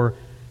before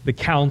the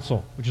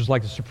council, which is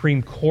like the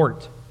Supreme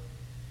Court,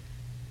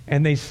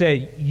 and they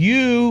said,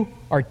 "You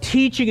are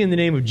teaching in the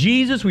name of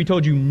Jesus. We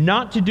told you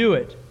not to do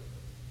it."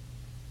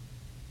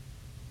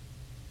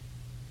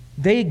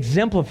 They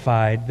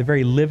exemplified the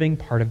very living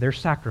part of their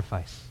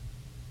sacrifice.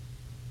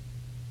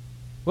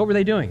 What were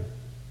they doing?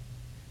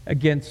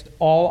 Against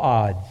all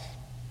odds,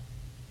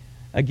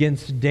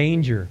 against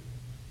danger,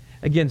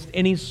 against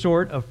any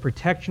sort of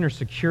protection or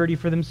security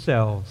for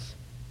themselves,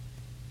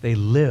 they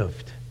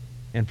lived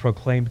and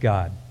proclaimed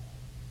God.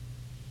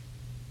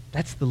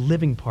 That's the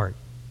living part.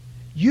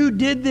 You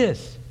did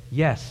this.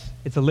 Yes,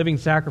 it's a living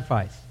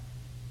sacrifice.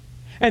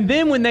 And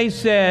then when they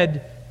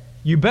said,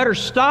 you better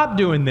stop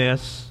doing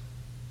this,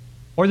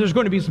 or there's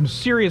going to be some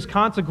serious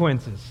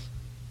consequences,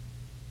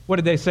 what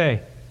did they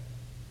say?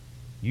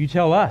 You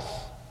tell us,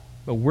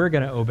 but we're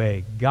going to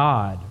obey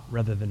God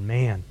rather than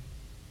man.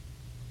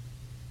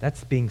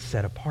 That's being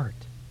set apart.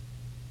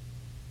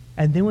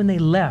 And then when they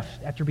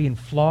left after being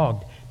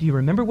flogged, do you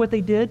remember what they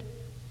did?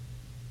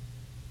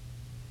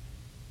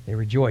 They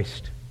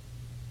rejoiced.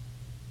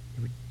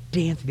 They were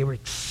dancing. They were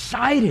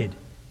excited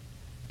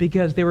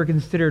because they were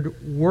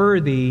considered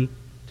worthy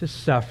to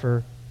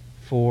suffer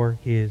for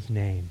His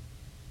name.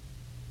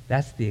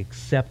 That's the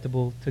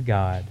acceptable to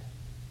God.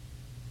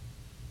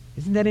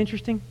 Isn't that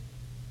interesting?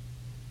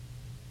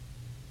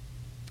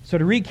 So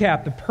to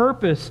recap, the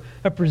purpose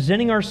of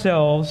presenting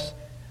ourselves,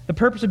 the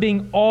purpose of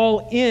being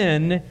all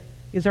in,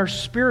 is our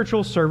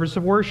spiritual service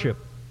of worship.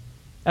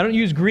 I don't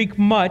use Greek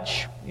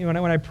much when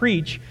I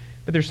preach,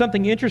 but there's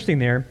something interesting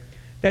there.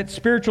 That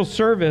spiritual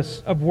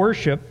service of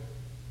worship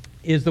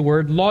is the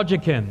word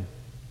logikon,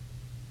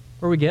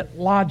 where we get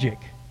logic.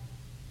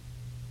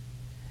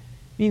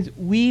 It means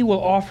we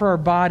will offer our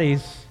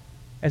bodies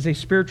as a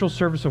spiritual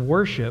service of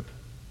worship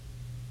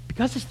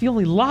because it's the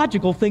only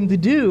logical thing to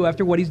do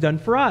after what He's done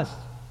for us.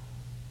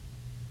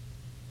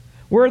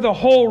 Were the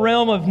whole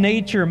realm of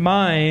nature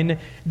mine,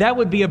 that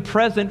would be a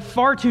present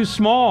far too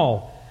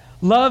small.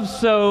 Love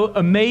so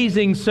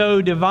amazing, so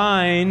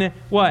divine,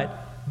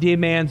 what?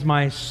 Demands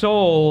my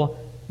soul,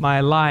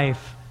 my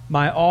life,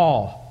 my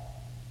all.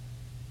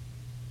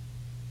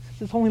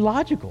 It's only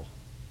logical.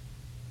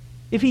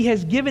 If He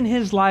has given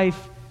His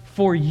life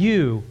for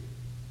you,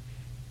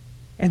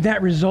 and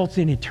that results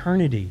in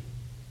eternity,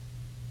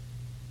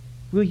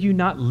 will you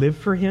not live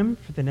for him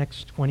for the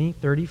next 20,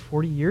 30,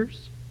 40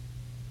 years?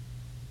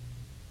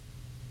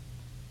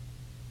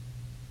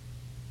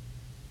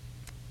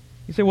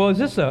 You say, well, is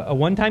this a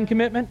one-time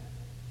commitment?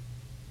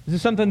 Is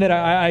this something that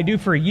I do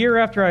for a year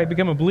after I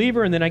become a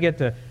believer and then I get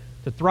to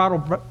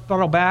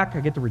throttle back,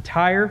 I get to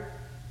retire?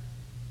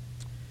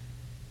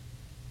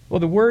 Well,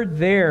 the word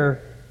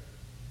there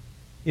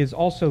is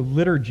also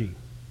liturgy,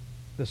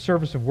 the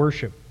service of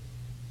worship.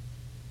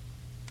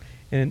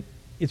 And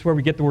it's where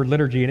we get the word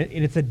liturgy, and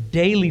it's a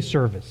daily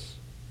service.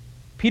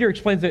 Peter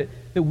explains that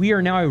we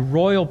are now a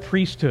royal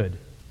priesthood.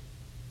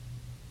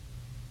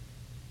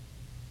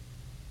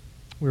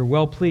 We are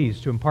well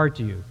pleased to impart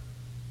to you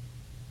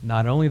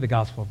not only the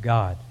gospel of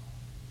God,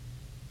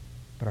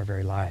 but our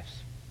very lives.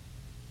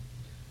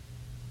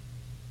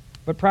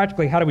 But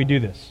practically, how do we do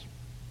this?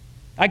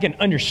 I can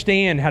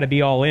understand how to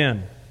be all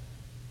in,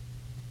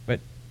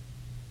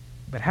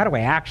 but how do I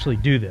actually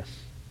do this?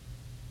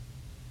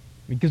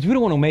 Because we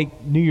don't want to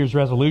make New Year's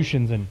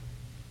resolutions and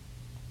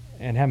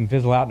have them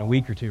fizzle out in a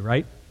week or two,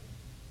 right?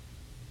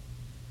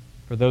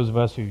 For those of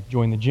us who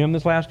joined the gym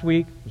this last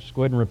week, let's just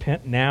go ahead and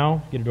repent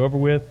now, get it over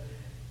with,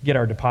 get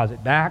our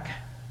deposit back,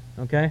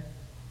 okay?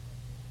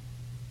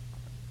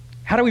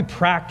 How do we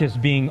practice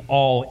being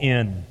all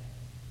in?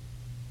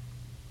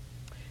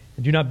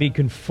 And do not be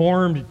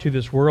conformed to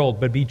this world,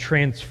 but be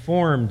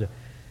transformed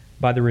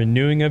by the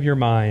renewing of your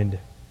mind,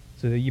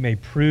 so that you may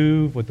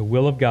prove what the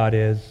will of God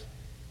is,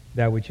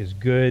 that which is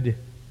good,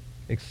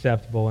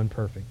 acceptable, and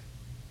perfect.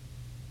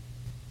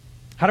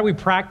 How do we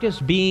practice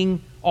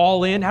being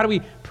all in? How do we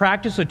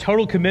practice a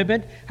total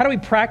commitment? How do we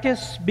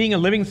practice being a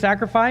living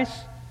sacrifice?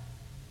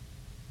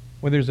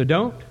 Well, there's a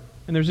don't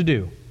and there's a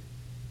do.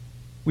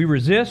 We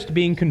resist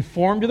being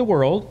conformed to the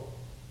world,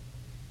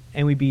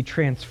 and we be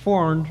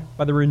transformed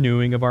by the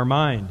renewing of our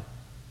mind.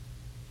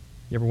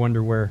 You ever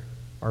wonder where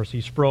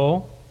R.C.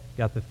 Sproul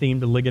got the theme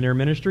to Ligonier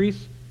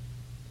Ministries?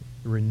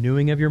 The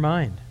renewing of your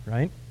mind,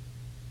 right?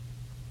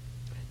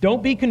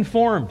 Don't be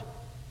conformed.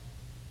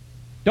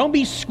 Don't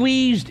be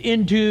squeezed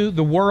into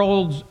the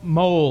world's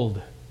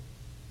mold.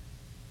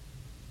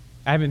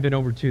 I haven't been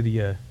over to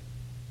the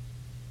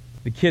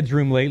kids'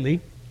 room lately.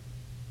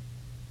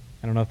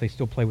 I don't know if they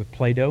still play with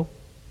Play-Doh.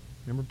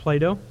 Remember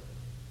Play-Doh?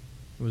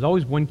 There was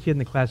always one kid in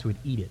the class who would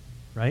eat it,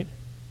 right?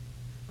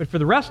 But for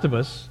the rest of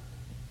us,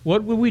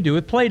 what would we do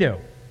with Play-Doh?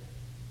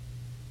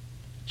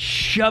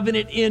 Shoving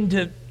it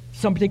into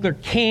some particular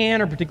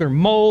can or particular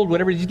mold,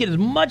 whatever, just get as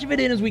much of it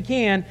in as we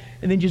can,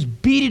 and then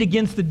just beat it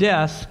against the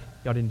desk.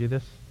 Y'all didn't do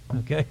this?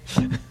 Okay.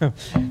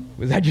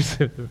 Was that just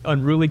an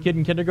unruly kid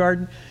in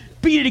kindergarten?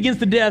 Beat it against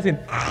the desk,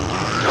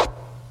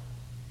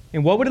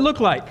 and what would it look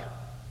like?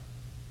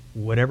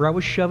 Whatever I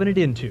was shoving it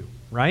into,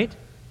 right?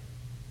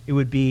 It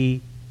would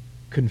be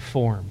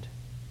conformed.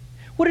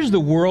 What is the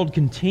world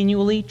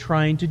continually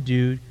trying to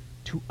do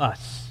to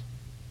us?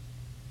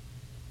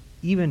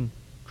 Even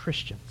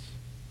Christians.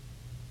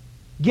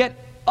 Get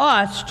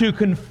us to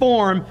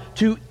conform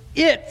to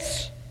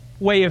its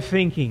way of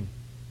thinking,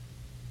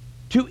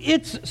 to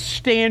its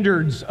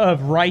standards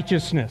of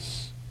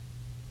righteousness,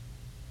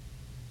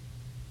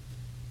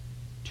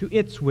 to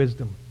its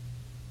wisdom.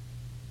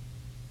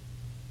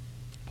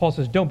 Paul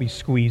says, don't be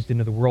squeezed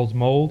into the world's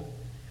mold.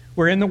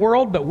 We're in the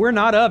world, but we're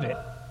not of it.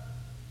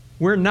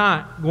 We're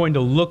not going to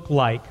look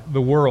like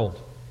the world.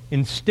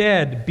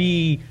 Instead,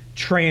 be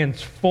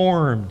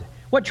transformed.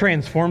 What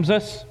transforms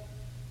us?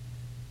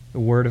 The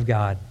Word of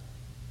God.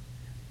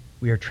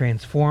 We are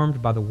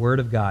transformed by the Word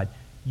of God.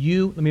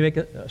 Let me make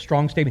a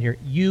strong statement here.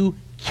 You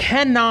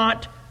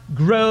cannot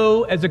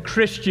grow as a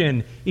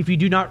Christian if you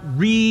do not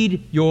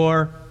read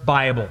your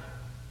Bible.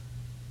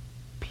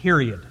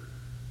 Period.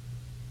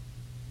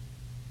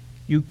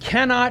 You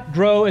cannot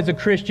grow as a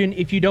Christian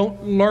if you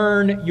don't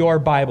learn your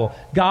Bible.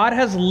 God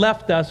has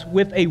left us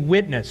with a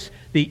witness,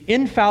 the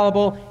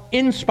infallible,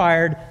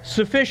 inspired,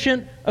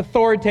 sufficient,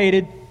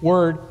 authoritative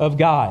Word of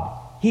God.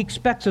 He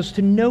expects us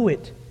to know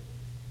it.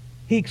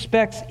 He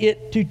expects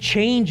it to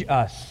change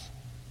us.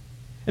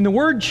 And the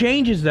Word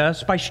changes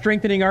us by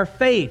strengthening our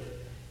faith.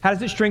 How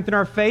does it strengthen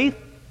our faith?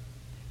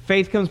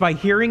 Faith comes by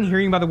hearing,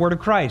 hearing by the Word of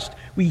Christ.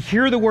 We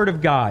hear the Word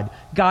of God.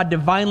 God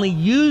divinely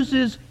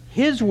uses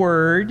His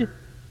Word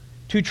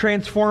to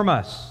transform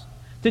us,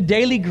 to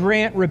daily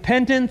grant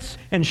repentance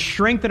and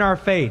strengthen our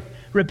faith.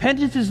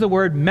 Repentance is the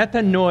word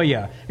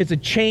metanoia. It's a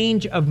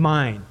change of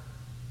mind.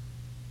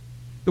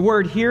 The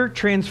word here,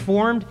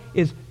 transformed,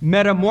 is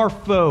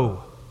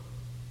metamorpho,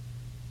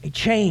 a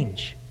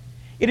change.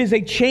 It is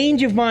a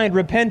change of mind,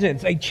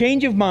 repentance, a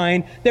change of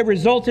mind that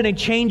results in a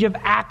change of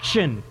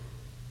action.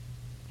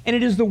 And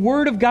it is the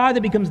Word of God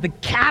that becomes the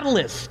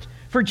catalyst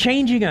for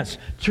changing us,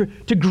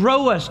 to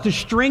grow us, to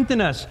strengthen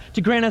us,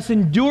 to grant us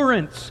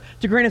endurance,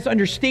 to grant us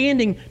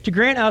understanding, to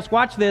grant us,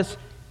 watch this,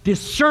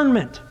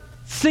 discernment.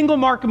 Single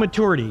mark of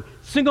maturity.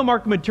 Single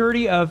mark of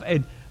maturity of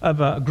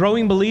a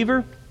growing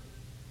believer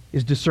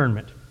is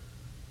discernment.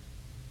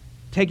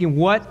 Taking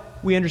what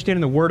we understand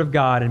in the Word of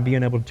God and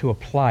being able to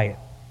apply it.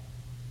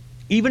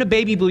 Even a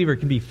baby believer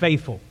can be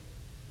faithful,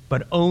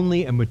 but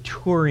only a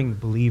maturing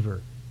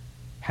believer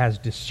has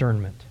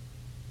discernment.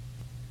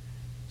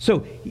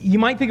 So you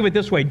might think of it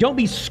this way. Don't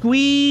be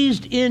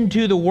squeezed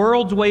into the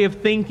world's way of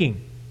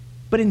thinking,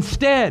 but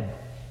instead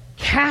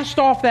cast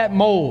off that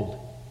mold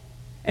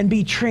and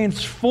be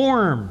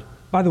transformed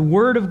by the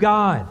Word of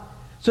God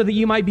so that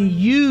you might be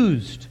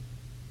used,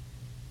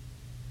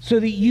 so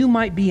that you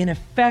might be an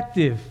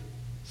effective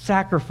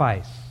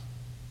sacrifice.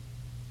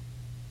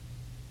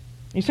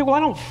 You say, well, I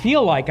don't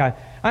feel like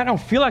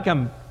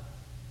I'm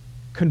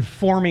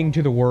conforming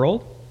to the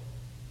world.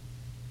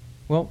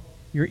 Well,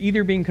 you're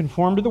either being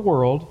conformed to the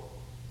world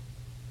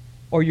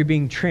or you're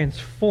being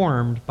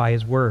transformed by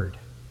His Word.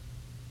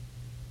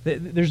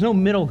 There's no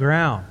middle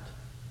ground.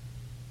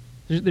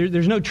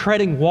 There's no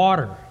treading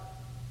water.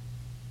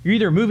 You're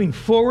either moving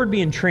forward,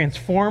 being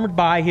transformed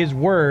by His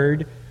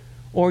Word,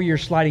 or you're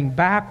sliding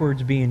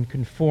backwards, being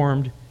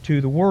conformed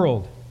to the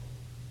world.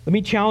 Let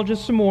me challenge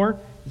us some more.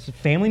 This is a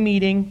family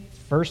meeting,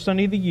 first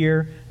Sunday of the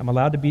year. I'm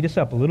allowed to beat us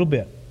up a little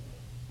bit.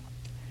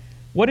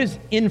 What is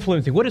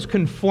influencing? What is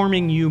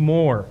conforming you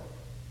more?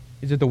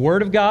 Is it the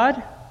Word of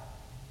God?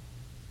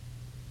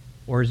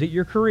 Or is it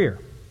your career?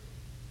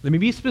 Let me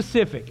be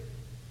specific.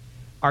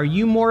 Are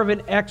you more of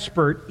an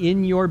expert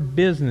in your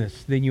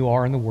business than you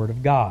are in the Word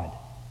of God?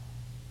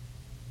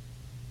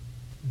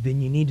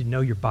 Then you need to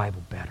know your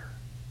Bible better.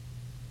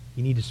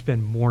 You need to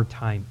spend more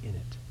time in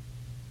it.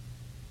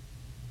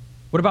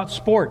 What about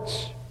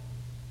sports?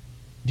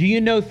 Do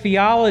you know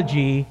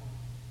theology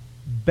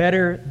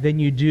better than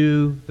you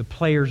do the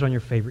players on your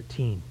favorite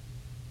team?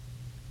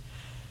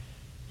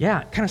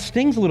 Yeah, it kind of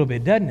stings a little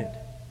bit, doesn't it?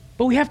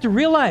 But we have to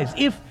realize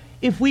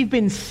if we've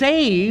been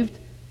saved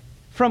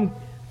from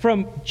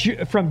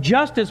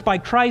justice by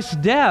Christ's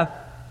death,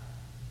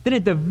 then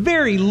at the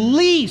very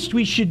least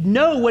we should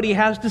know what He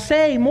has to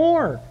say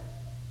more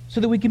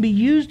so that we can be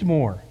used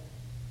more.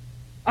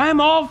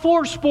 I'm all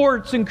for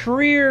sports and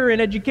career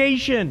and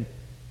education,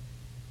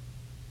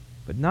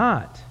 but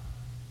not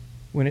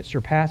when it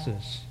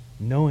surpasses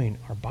knowing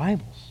our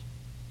Bibles.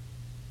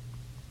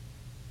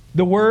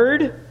 The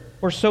Word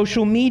or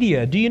social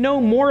media? Do you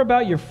know more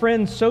about your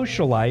friend's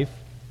social life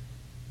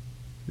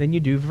than you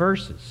do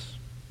verses?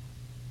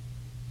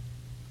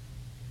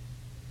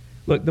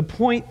 Look, the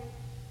point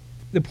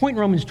in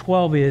Romans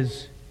 12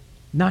 is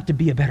not to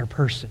be a better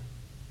person.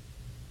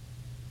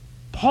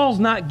 Paul's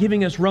not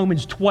giving us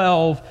Romans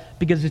 12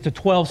 because it's a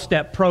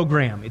 12-step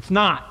program. It's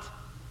not.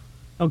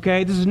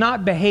 Okay? This is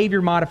not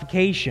behavior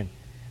modification.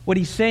 What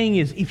he's saying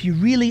is if you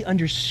really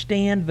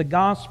understand the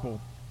gospel,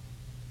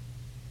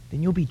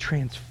 then you'll be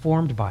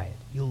transformed by it.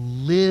 You'll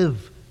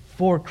live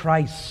for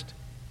Christ.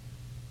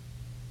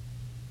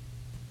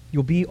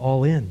 You'll be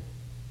all in.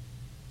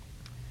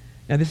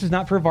 Now, this is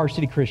not for a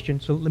varsity Christian,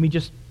 so let me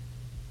just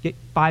get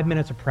 5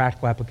 minutes of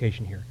practical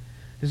application here.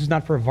 This is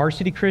not for a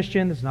varsity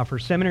Christian. This is not for a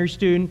seminary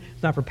student.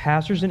 It's not for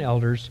pastors and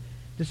elders.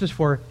 This is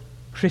for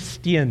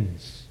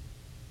Christians.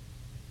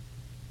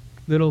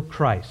 Little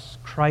Christ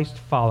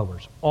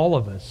followers. All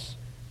of us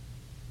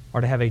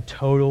are to have a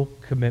total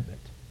commitment.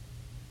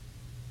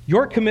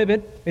 Your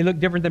commitment may look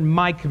different than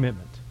my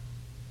commitment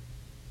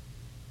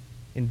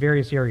in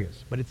various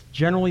areas, but it's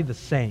generally the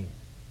same.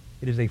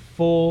 It is a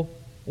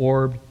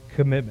full-orbed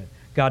commitment.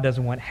 God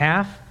doesn't want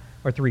half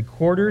or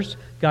 3/4.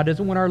 God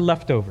doesn't want our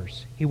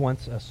leftovers. He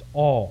wants us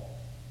all.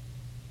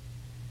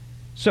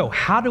 So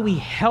how do we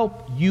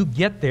help you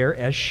get there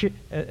as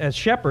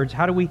shepherds?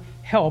 How do we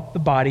help the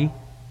body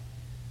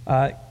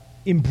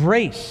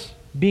embrace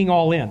being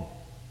all in?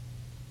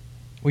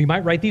 Well, you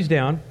might write these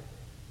down.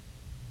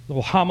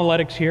 Little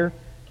homiletics here.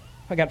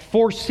 I got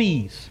 4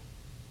 C's.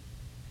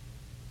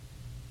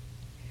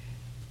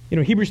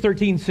 Hebrews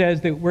 13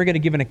 says that we're going to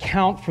give an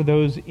account for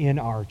those in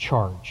our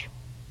charge.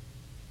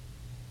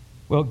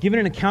 Well, giving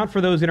an account for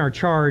those in our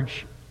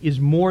charge is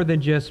more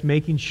than just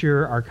making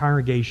sure our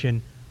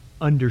congregation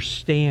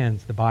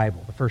understands the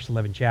Bible, the first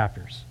 11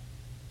 chapters.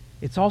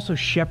 It's also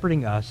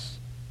shepherding us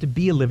to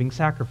be a living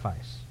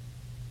sacrifice.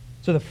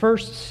 So the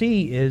first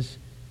C is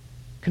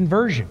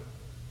conversion.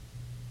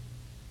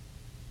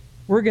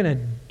 We're going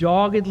to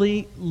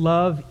doggedly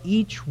love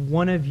each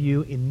one of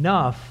you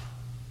enough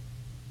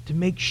to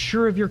make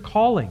sure of your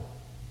calling,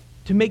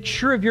 to make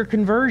sure of your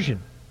conversion.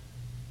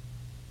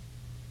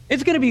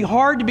 It's going to be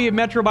hard to be at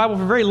Metro Bible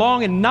for very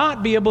long and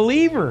not be a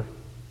believer.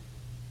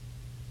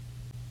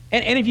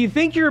 And if you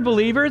think you're a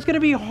believer, it's going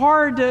to be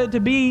hard to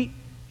be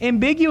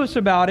ambiguous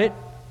about it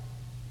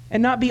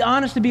and not be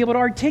honest to be able to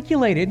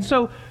articulate it. And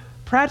so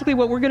practically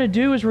what we're going to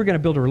do is we're going to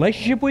build a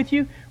relationship with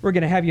you. We're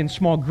going to have you in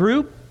small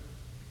group.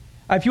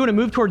 If you want to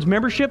move towards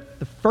membership,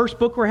 the first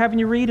book we're having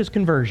you read is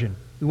Conversion.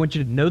 We want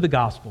you to know the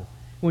gospel.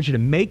 We want you to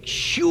make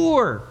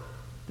sure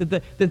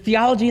that the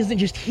theology isn't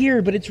just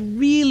here, but it's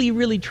really,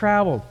 really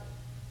traveled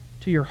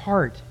to your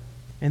heart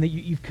and that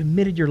you've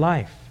committed your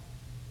life.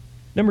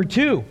 Number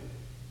 2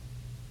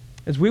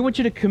 is we want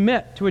you to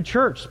commit to a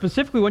church.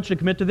 Specifically, we want you to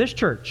commit to this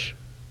church.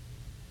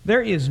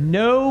 There is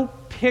no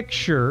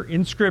picture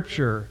in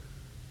Scripture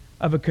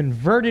of a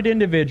converted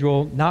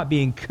individual not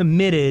being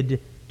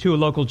committed to a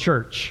local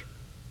church.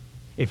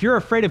 If you're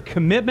afraid of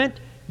commitment,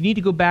 you need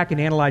to go back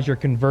and analyze your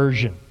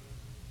conversion.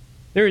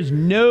 There is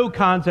no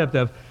concept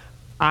of,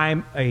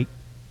 I'm a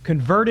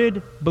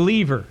converted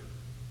believer,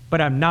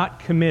 but I'm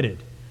not committed.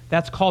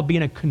 That's called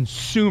being a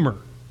consumer.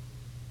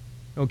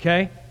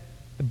 Okay?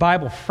 The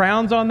Bible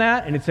frowns on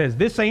that, and it says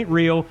this ain't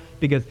real,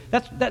 because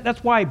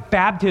that's why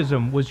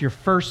baptism was your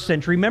first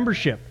century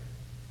membership.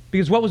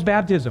 Because what was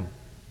baptism?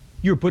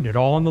 You were putting it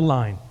all on the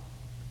line.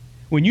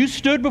 When you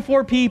stood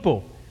before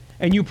people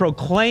and you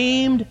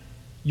proclaimed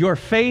your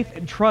faith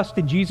and trust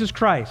in Jesus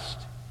Christ,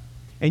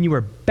 and you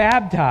were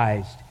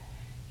baptized,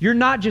 you're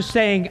not just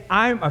saying,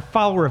 I'm a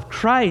follower of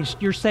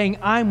Christ. You're saying,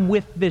 I'm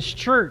with this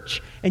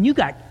church. And you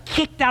got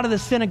kicked out of the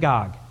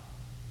synagogue.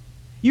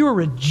 You were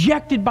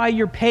rejected by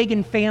your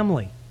pagan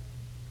family.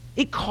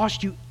 It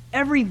cost you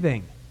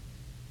everything.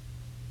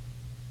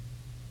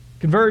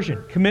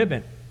 Conversion,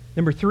 commitment.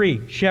 Number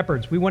 3,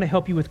 shepherds. We want to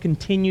help you with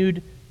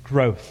continued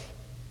growth.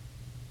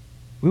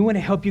 We want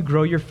to help you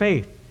grow your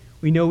faith.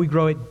 We know we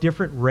grow at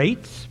different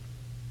rates,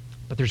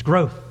 but there's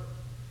growth.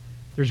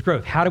 There's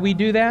growth. How do we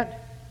do that?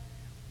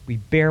 We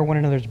bear one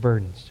another's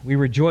burdens. We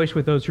rejoice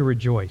with those who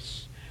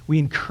rejoice. We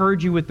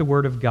encourage you with the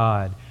Word of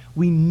God.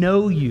 We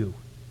know you.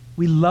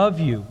 We love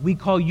you. We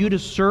call you to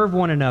serve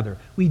one another.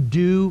 We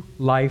do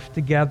life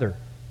together.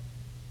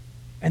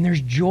 And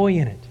there's joy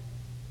in it.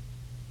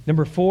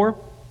 Number 4,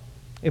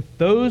 if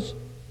those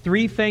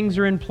 3 things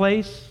are in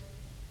place,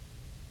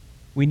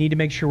 we need to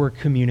make sure we're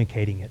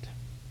communicating it.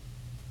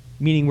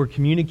 Meaning we're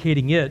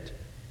communicating it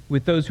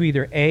with those who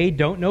either A,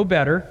 don't know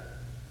better,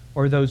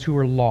 or those who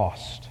are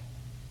lost.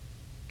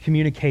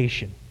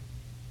 Communication.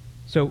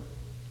 So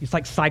it's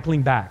like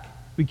cycling back.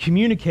 We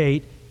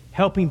communicate,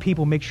 helping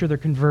people make sure they're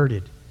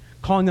converted,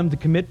 calling them to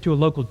commit to a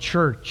local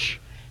church,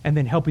 and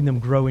then helping them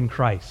grow in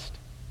Christ.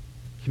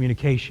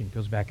 Communication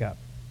goes back up.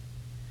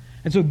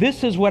 And so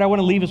this is what I want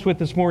to leave us with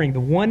this morning. The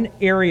one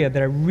area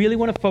that I really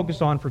want to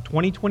focus on for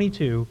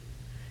 2022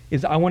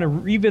 is I want to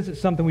revisit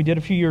something we did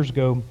a few years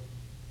ago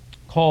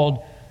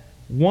called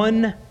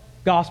One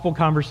Gospel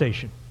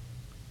Conversation.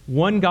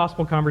 One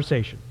Gospel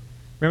Conversation.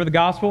 Remember the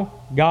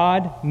gospel?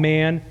 God,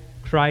 man,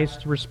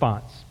 Christ,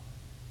 response.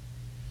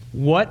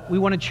 What we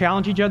want to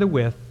challenge each other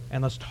with,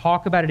 and let's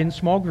talk about it in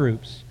small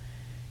groups,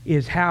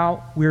 is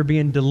how we're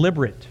being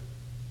deliberate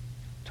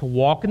to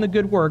walk in the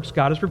good works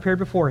God has prepared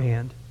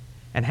beforehand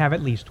and have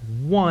at least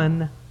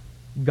one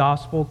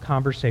gospel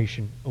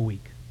conversation a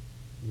week.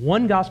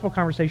 One gospel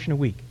conversation a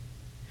week.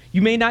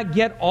 You may not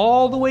get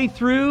all the way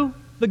through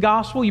the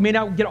gospel. You may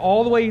not get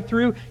all the way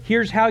through.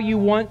 Here's how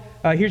you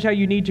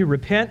need to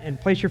repent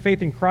and place your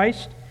faith in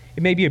Christ.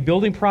 It may be a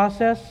building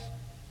process,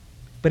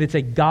 but it's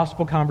a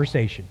gospel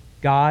conversation.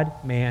 God,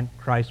 man,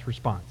 Christ,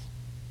 response.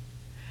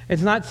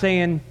 It's not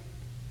saying,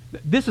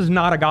 this is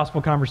not a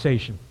gospel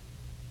conversation.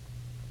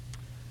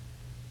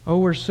 Oh,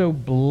 we're so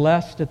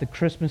blessed at the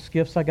Christmas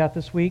gifts I got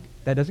this week.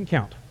 That doesn't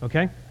count,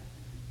 okay?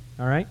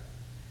 All right?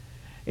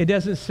 It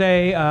doesn't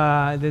say,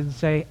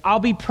 I'll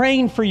be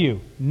praying for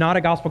you. Not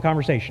a gospel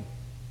conversation.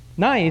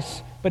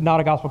 Nice, but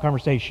not a gospel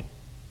conversation.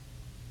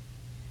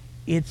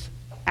 It's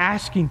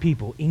asking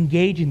people,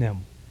 engaging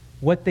them,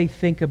 what they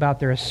think about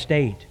their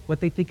estate, what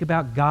they think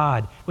about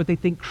God, what they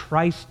think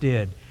Christ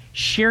did,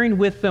 sharing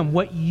with them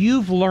what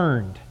you've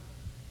learned.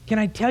 Can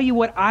I tell you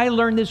what I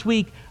learned this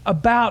week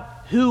about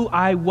who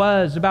I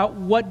was, about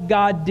what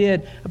God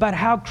did, about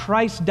how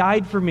Christ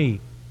died for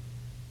me?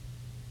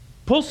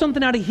 Pull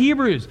something out of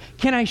Hebrews.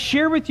 Can I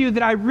share with you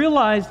that I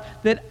realized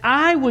that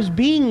I was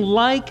being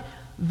like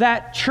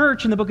that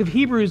church in the book of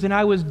Hebrews, and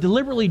I was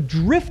deliberately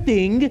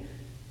drifting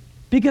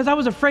because I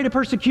was afraid of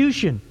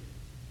persecution.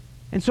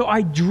 And so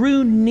I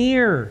drew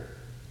near.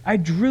 I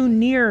drew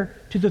near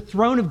to the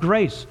throne of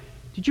grace.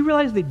 Did you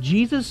realize that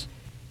Jesus,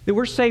 that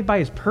we're saved by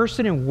His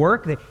person and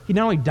work, that He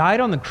not only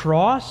died on the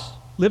cross,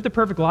 lived a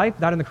perfect life,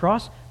 died on the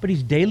cross, but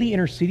He's daily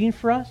interceding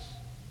for us?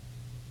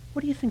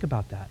 What do you think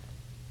about that?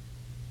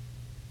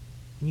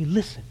 And you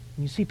listen,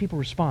 and you see people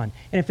respond.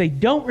 And if they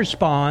don't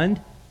respond,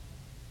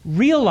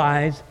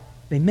 realize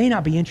they may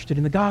not be interested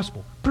in the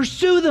gospel.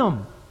 Pursue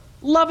them.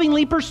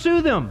 Lovingly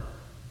pursue them.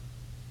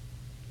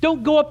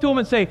 Don't go up to them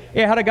and say,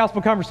 hey, I had a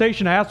gospel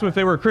conversation. I asked them if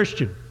they were a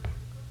Christian.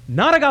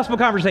 Not a gospel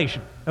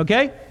conversation,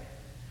 okay?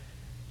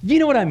 You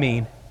know what I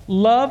mean.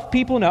 Love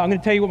people. Now, I'm going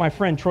to tell you what my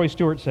friend Troy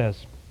Stewart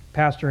says,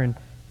 pastor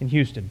in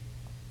Houston.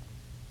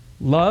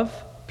 Love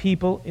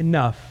people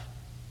enough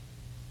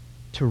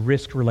to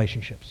risk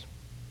relationships.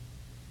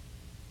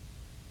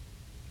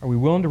 Are we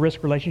willing to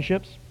risk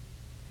relationships?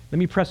 Let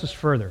me press this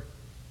further.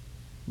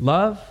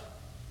 Love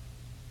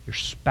your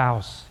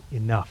spouse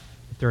enough,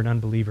 if they're an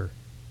unbeliever,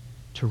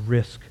 to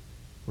risk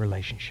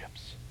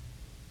relationships.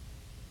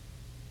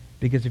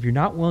 Because if you're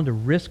not willing to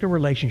risk a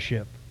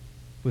relationship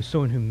with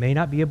someone who may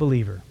not be a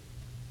believer,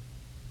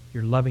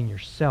 you're loving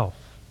yourself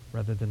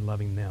rather than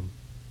loving them.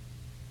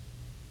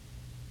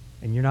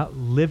 And you're not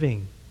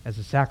living as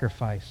a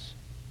sacrifice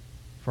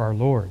for our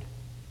Lord.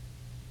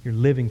 You're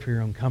living for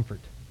your own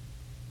comfort.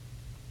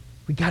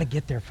 We got to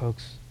get there,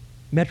 folks.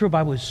 Metro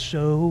Bible is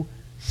so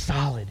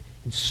solid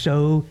in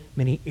so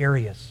many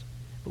areas,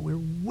 but we're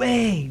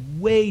way,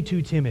 way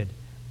too timid.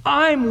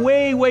 I'm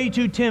way, way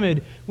too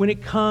timid when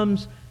it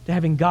comes to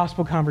having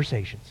gospel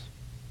conversations.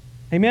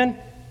 Amen?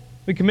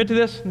 We commit to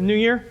this in the new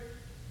year?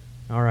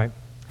 All right.